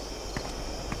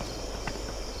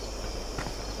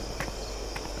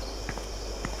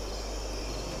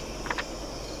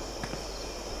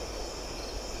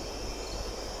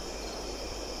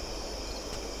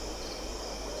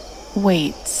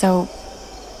 Wait, so...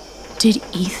 did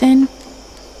Ethan...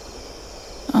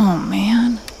 Oh,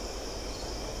 man.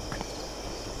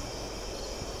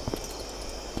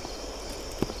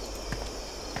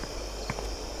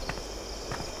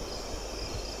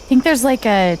 Think there's like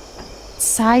a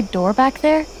side door back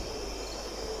there?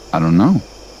 I don't know.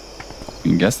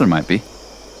 You can guess there might be.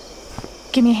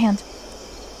 Give me a hand.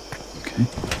 Okay.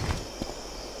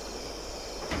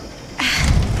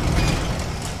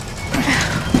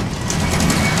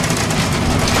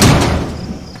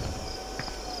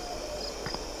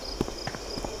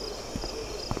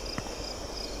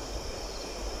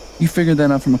 You figured that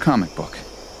out from a comic book.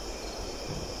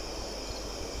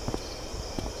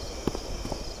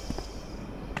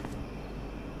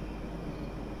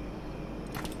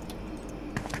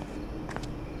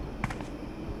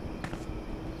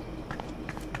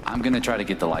 I'm gonna try to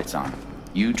get the lights on.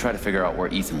 You try to figure out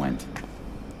where Ethan went.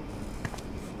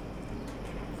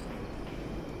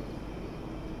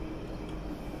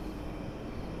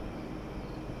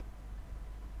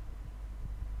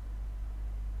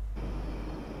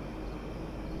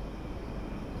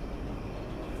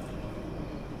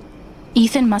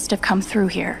 Ethan must have come through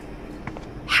here.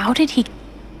 How did he...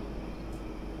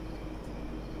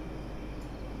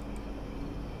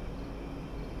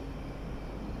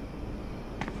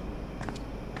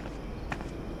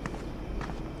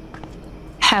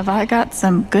 Have I got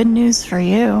some good news for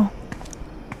you?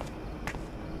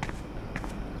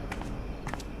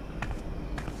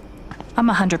 I'm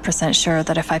 100% sure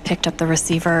that if I picked up the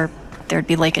receiver, there'd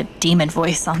be like a demon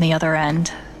voice on the other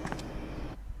end.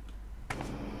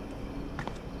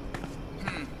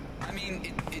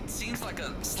 It seems like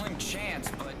a slim chance,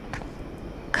 but...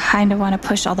 Kinda want to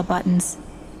push all the buttons.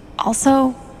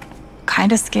 Also,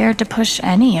 kinda scared to push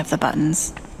any of the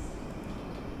buttons.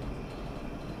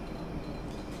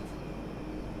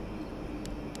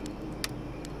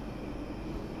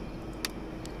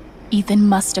 Ethan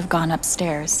must have gone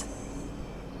upstairs.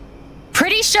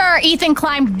 Pretty sure Ethan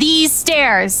climbed these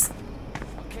stairs.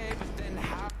 Okay, but then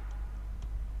how...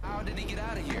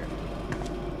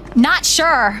 Not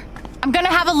sure. I'm gonna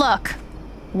have a look.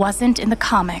 Wasn't in the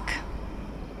comic.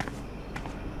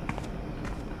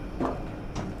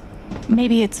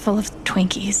 Maybe it's full of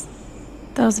Twinkies.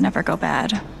 Those never go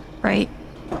bad, right?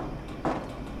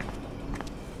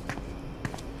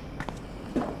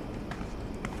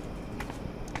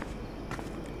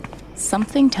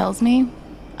 Something tells me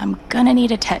I'm gonna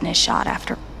need a tetanus shot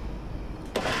after.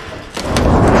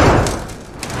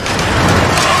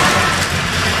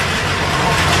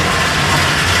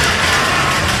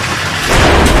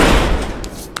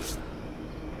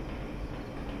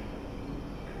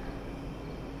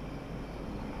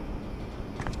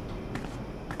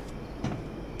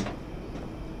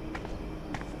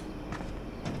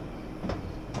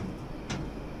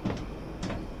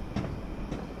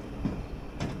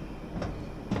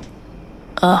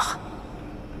 Ugh.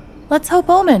 Let's hope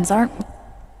omens aren't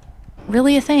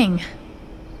really a thing.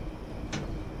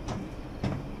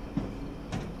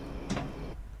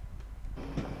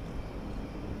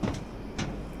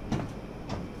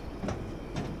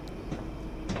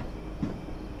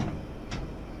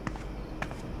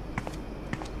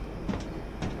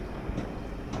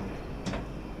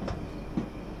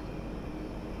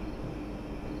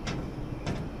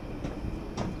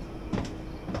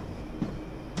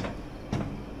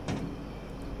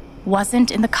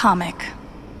 Wasn't in the comic.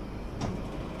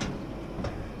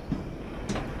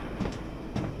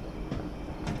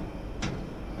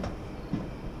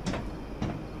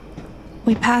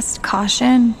 We passed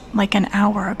caution like an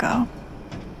hour ago.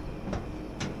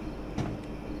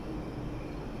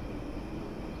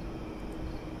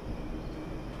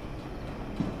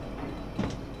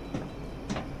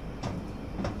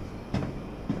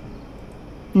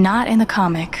 Not in the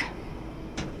comic.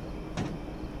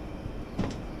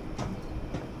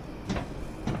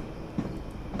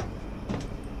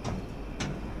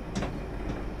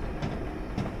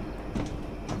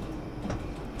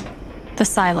 The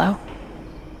silo.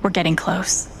 We're getting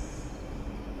close.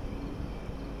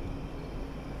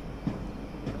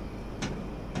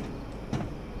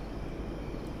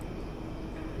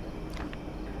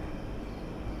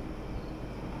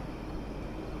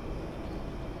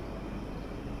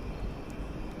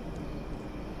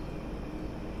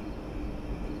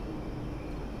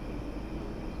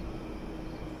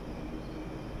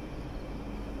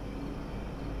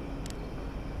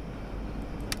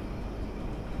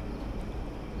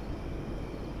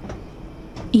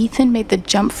 Ethan made the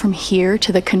jump from here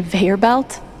to the conveyor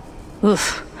belt?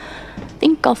 Oof.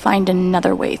 Think I'll find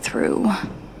another way through.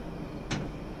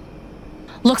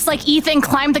 Looks like Ethan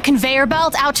climbed the conveyor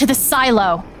belt out to the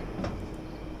silo.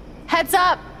 Heads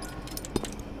up!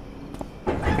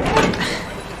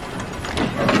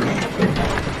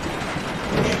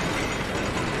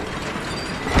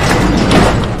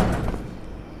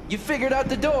 You figured out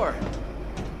the door.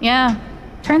 Yeah.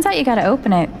 Turns out you gotta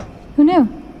open it. Who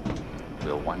knew?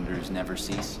 Will wonders never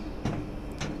cease?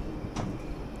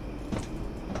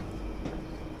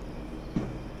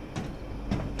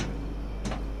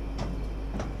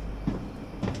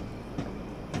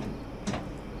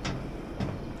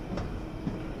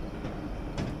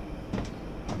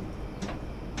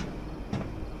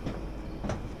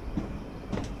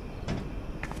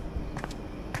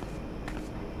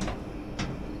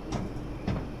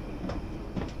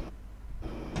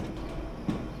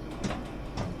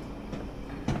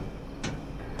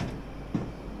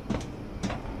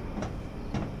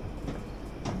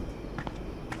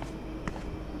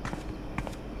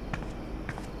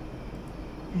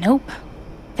 Nope.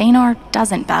 Thanar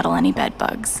doesn't battle any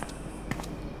bedbugs.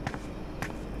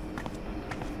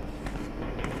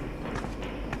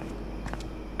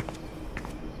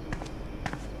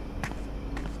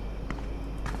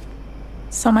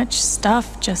 So much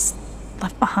stuff just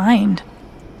left behind.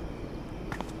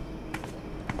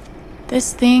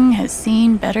 This thing has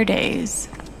seen better days.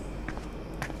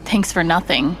 Thanks for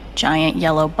nothing, giant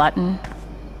yellow button.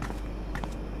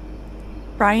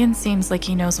 Brian seems like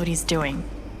he knows what he's doing.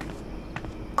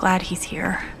 Glad he's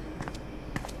here.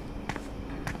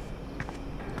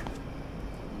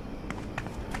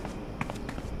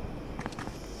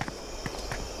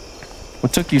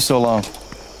 What took you so long?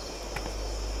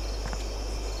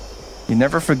 You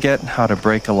never forget how to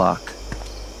break a lock.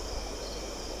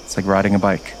 It's like riding a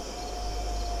bike.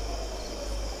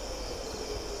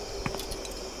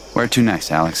 Where to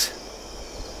next, Alex?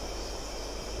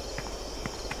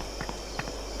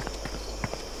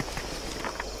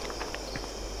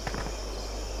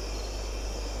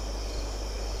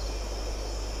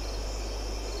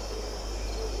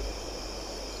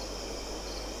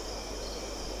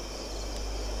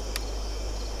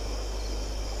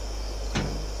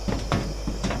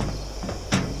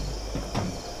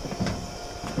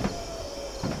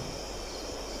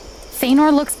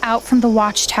 Thanor looks out from the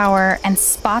watchtower and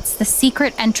spots the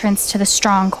secret entrance to the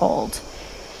stronghold.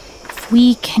 If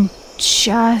we can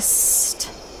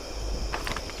just...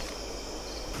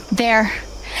 There.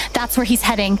 That's where he's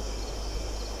heading.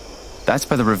 That's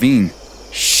by the ravine.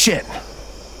 Shit.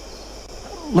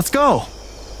 Let's go.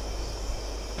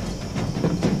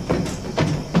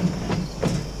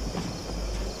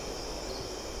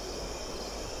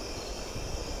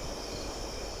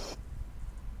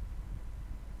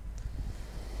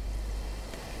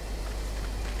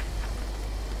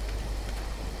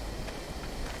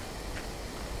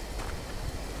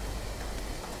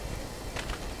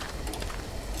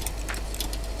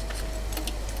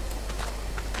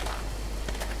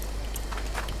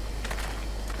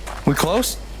 We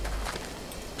close?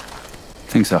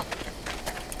 Think so.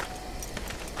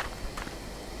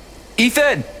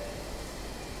 Ethan!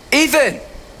 Ethan!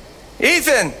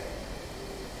 Ethan!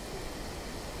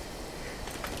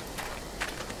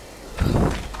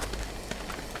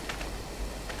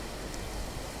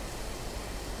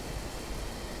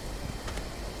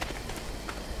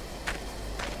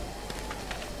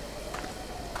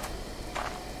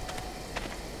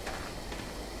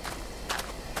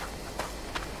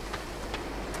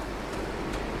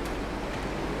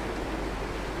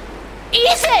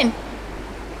 Ethan!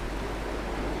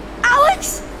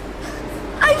 Alex!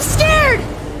 I'm scared!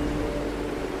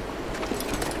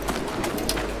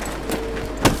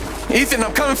 Ethan,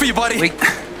 I'm coming for you, buddy! Wait.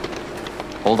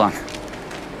 Hold on.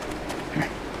 Here.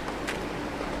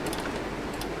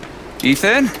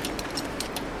 Ethan?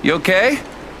 You okay?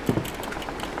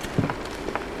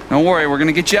 Don't worry, we're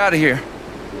gonna get you out of here.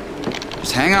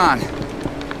 Just hang on.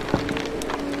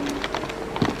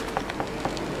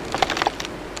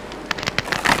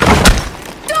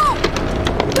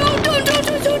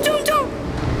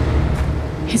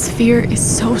 His fear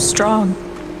is so strong.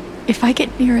 If I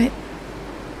get near it...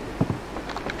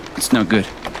 It's no good.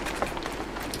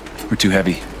 We're too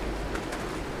heavy.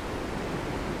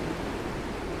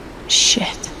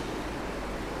 Shit.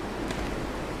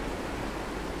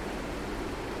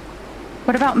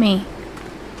 What about me?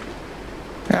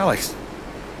 Alex.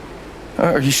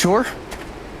 Are you sure?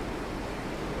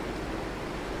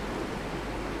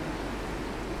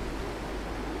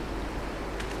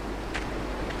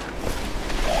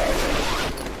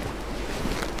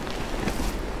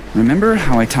 Remember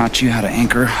how I taught you how to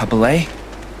anchor a belay?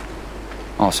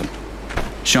 Awesome.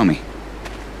 Show me.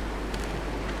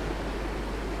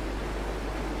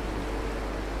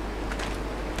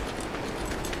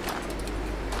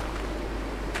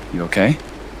 You okay?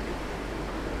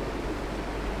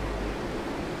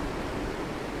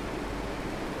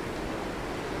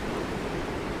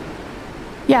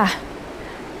 Yeah.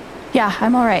 Yeah,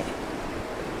 I'm all right.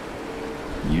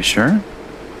 You sure?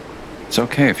 It's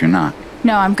okay if you're not.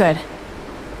 No, I'm good.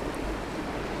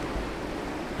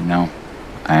 You know,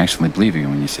 I actually believe you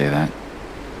when you say that.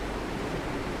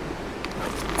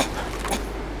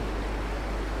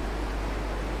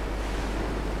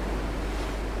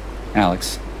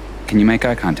 Alex, can you make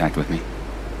eye contact with me?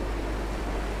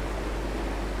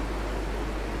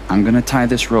 I'm gonna tie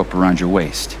this rope around your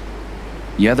waist.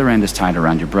 The other end is tied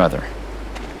around your brother.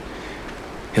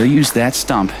 He'll use that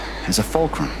stump as a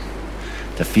fulcrum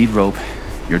to feed rope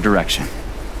your direction.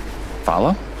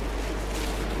 Follow?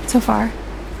 So far.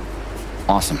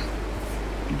 Awesome.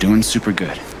 You're doing super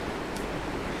good.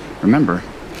 Remember,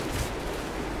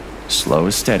 slow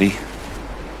is steady.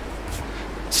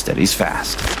 Steady's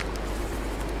fast.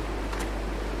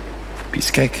 Piece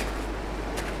of cake.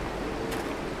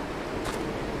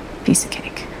 Piece of cake.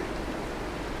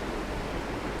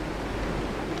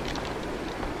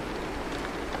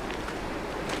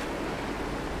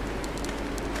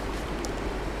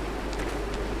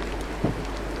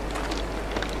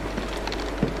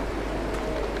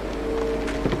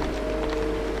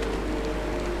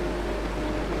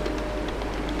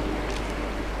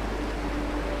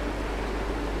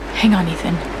 Hang on,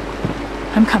 Ethan.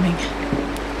 I'm coming.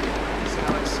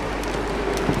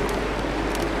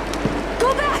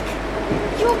 Go back!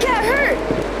 You'll get hurt!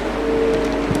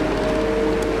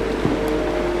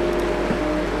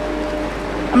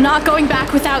 I'm not going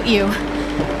back without you.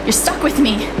 You're stuck with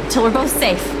me till we're both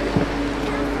safe.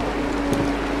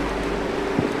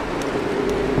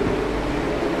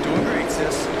 Doing great,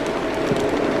 sis.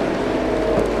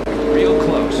 Real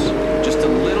close. Just a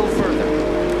little further.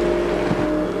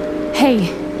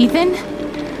 Hey, Ethan?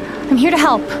 I'm here to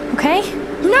help, okay?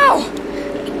 No!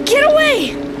 Get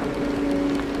away!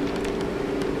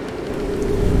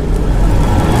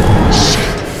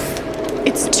 Shit.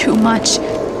 It's too much.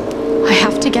 I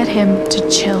have to get him to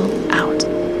chill out.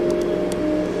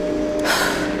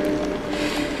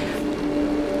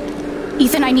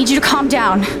 Ethan, I need you to calm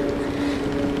down.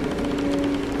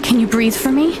 Can you breathe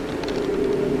for me?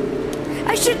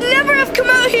 I should never have come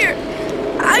out here.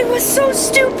 I was so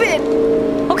stupid.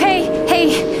 Okay,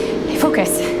 hey,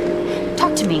 focus.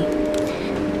 Talk to me.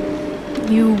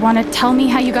 You want to tell me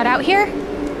how you got out here?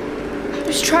 I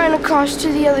was trying to cross to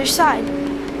the other side.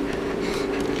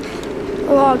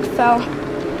 A log fell.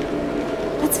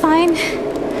 That's fine.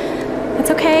 That's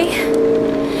okay.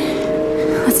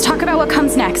 Let's talk about what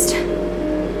comes next.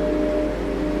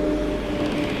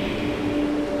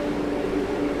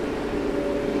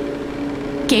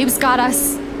 Gabe's got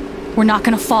us. We're not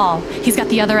gonna fall. He's got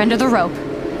the other end of the rope.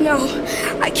 No,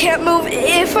 I can't move.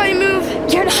 If I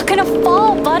move... You're not gonna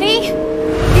fall, buddy!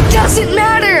 It doesn't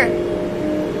matter!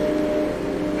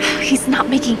 He's not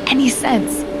making any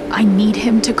sense. I need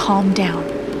him to calm down.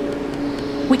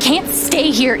 We can't stay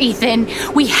here, Ethan.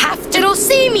 We have to... It'll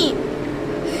see me!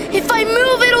 If I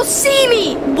move, it'll see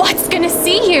me! What's gonna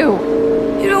see you?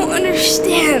 You don't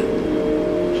understand.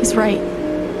 He's right.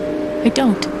 I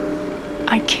don't.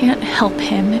 I can't help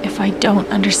him if I don't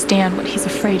understand what he's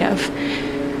afraid of.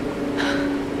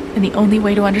 And the only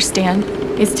way to understand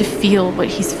is to feel what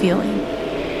he's feeling.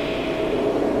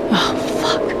 Oh,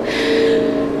 fuck.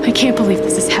 I can't believe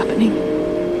this is happening.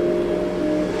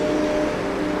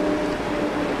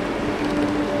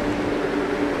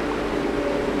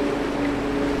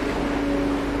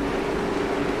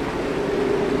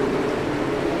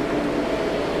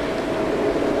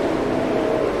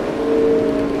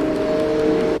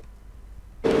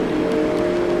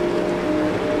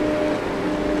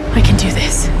 I can do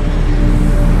this.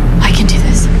 I can do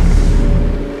this.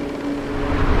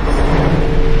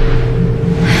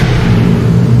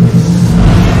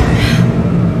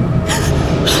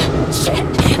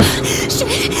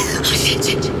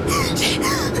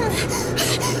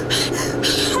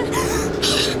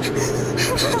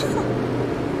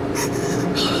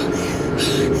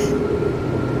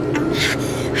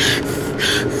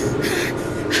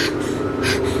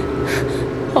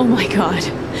 Oh my God.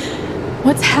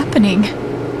 What's happening?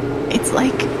 It's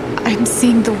like I'm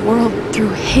seeing the world through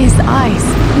his eyes.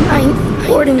 Ninth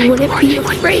Warden wouldn't be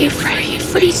afraid,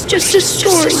 but he's just a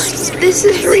story. This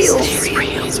is real.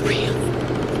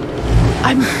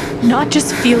 I'm not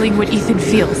just feeling what Ethan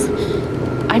feels.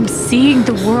 I'm seeing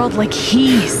the world like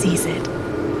he sees it.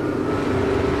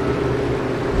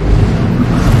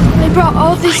 I brought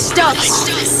all this stuff.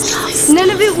 None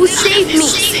of it will save me.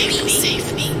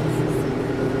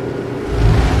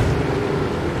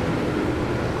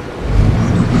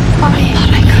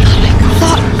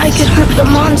 I could hurt the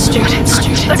monster,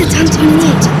 but it's hunting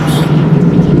me.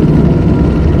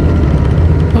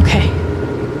 Okay.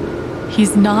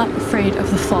 He's not afraid of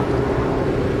the fall.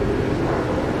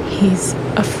 He's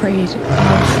afraid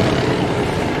of...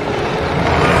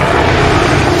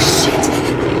 Shit.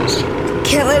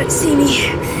 Can't let it see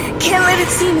me. Can't let it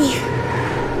see me.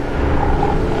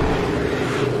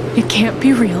 It can't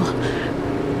be real.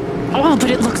 Oh, but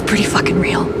it looks pretty fucking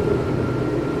real.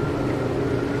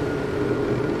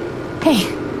 Hey.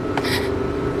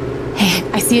 Hey,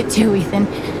 I see it too, Ethan.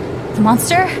 The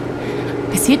monster,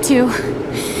 I see it too.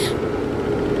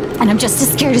 And I'm just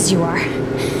as scared as you are.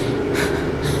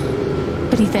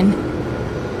 But Ethan,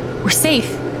 we're safe.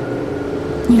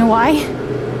 You know why?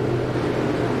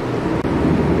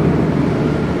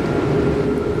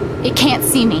 It can't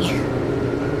see me.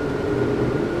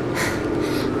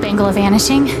 Bangla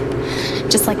vanishing,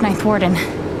 just like Ninth Warden.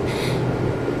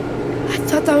 I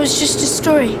thought that was just a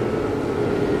story.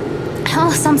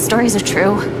 Well, some stories are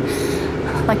true,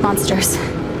 like monsters.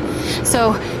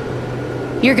 So,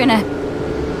 you're gonna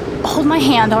hold my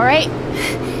hand, all right?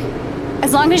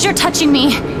 As long as you're touching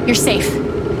me, you're safe.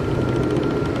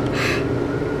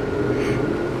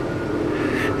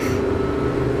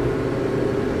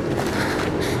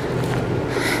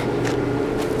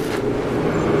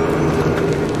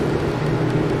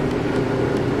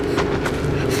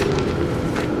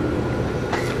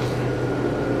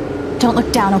 Don't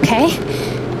look down, okay?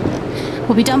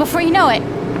 We'll be done before you know it.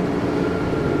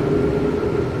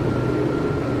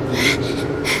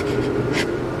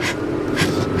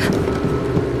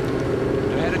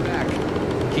 They're headed back.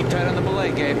 Keep tight on the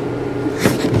belay, Gabe.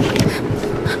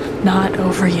 Not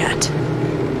over yet.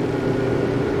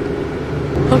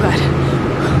 Oh God.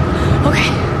 Okay.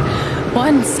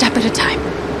 One step at a time.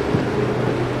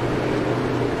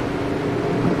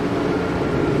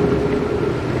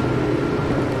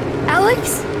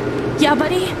 Alex? Yeah,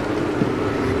 buddy?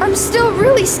 I'm still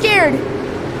really scared.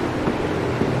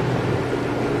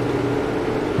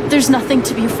 There's nothing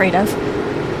to be afraid of.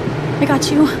 I got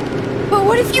you. But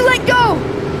what if you let go?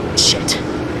 Shit.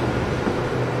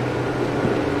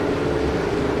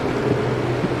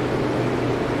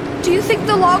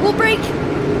 log will break?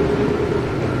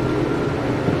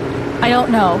 I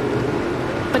don't know.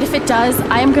 But if it does,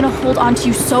 I am gonna hold on to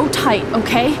you so tight,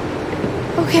 okay?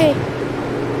 Okay.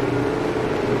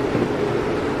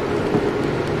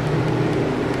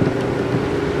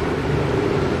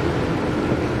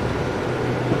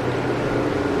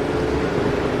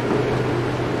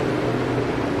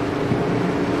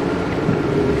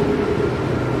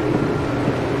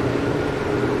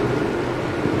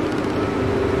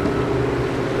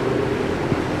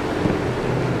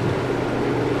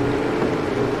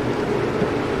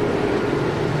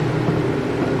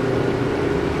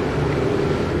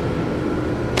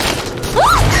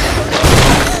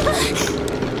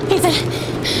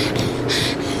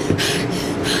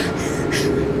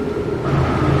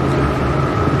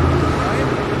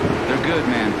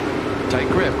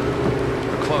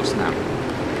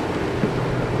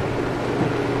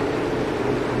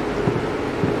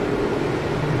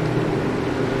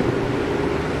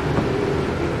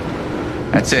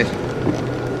 That's it.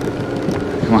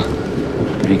 Come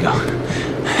on. There you go.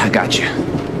 I got you.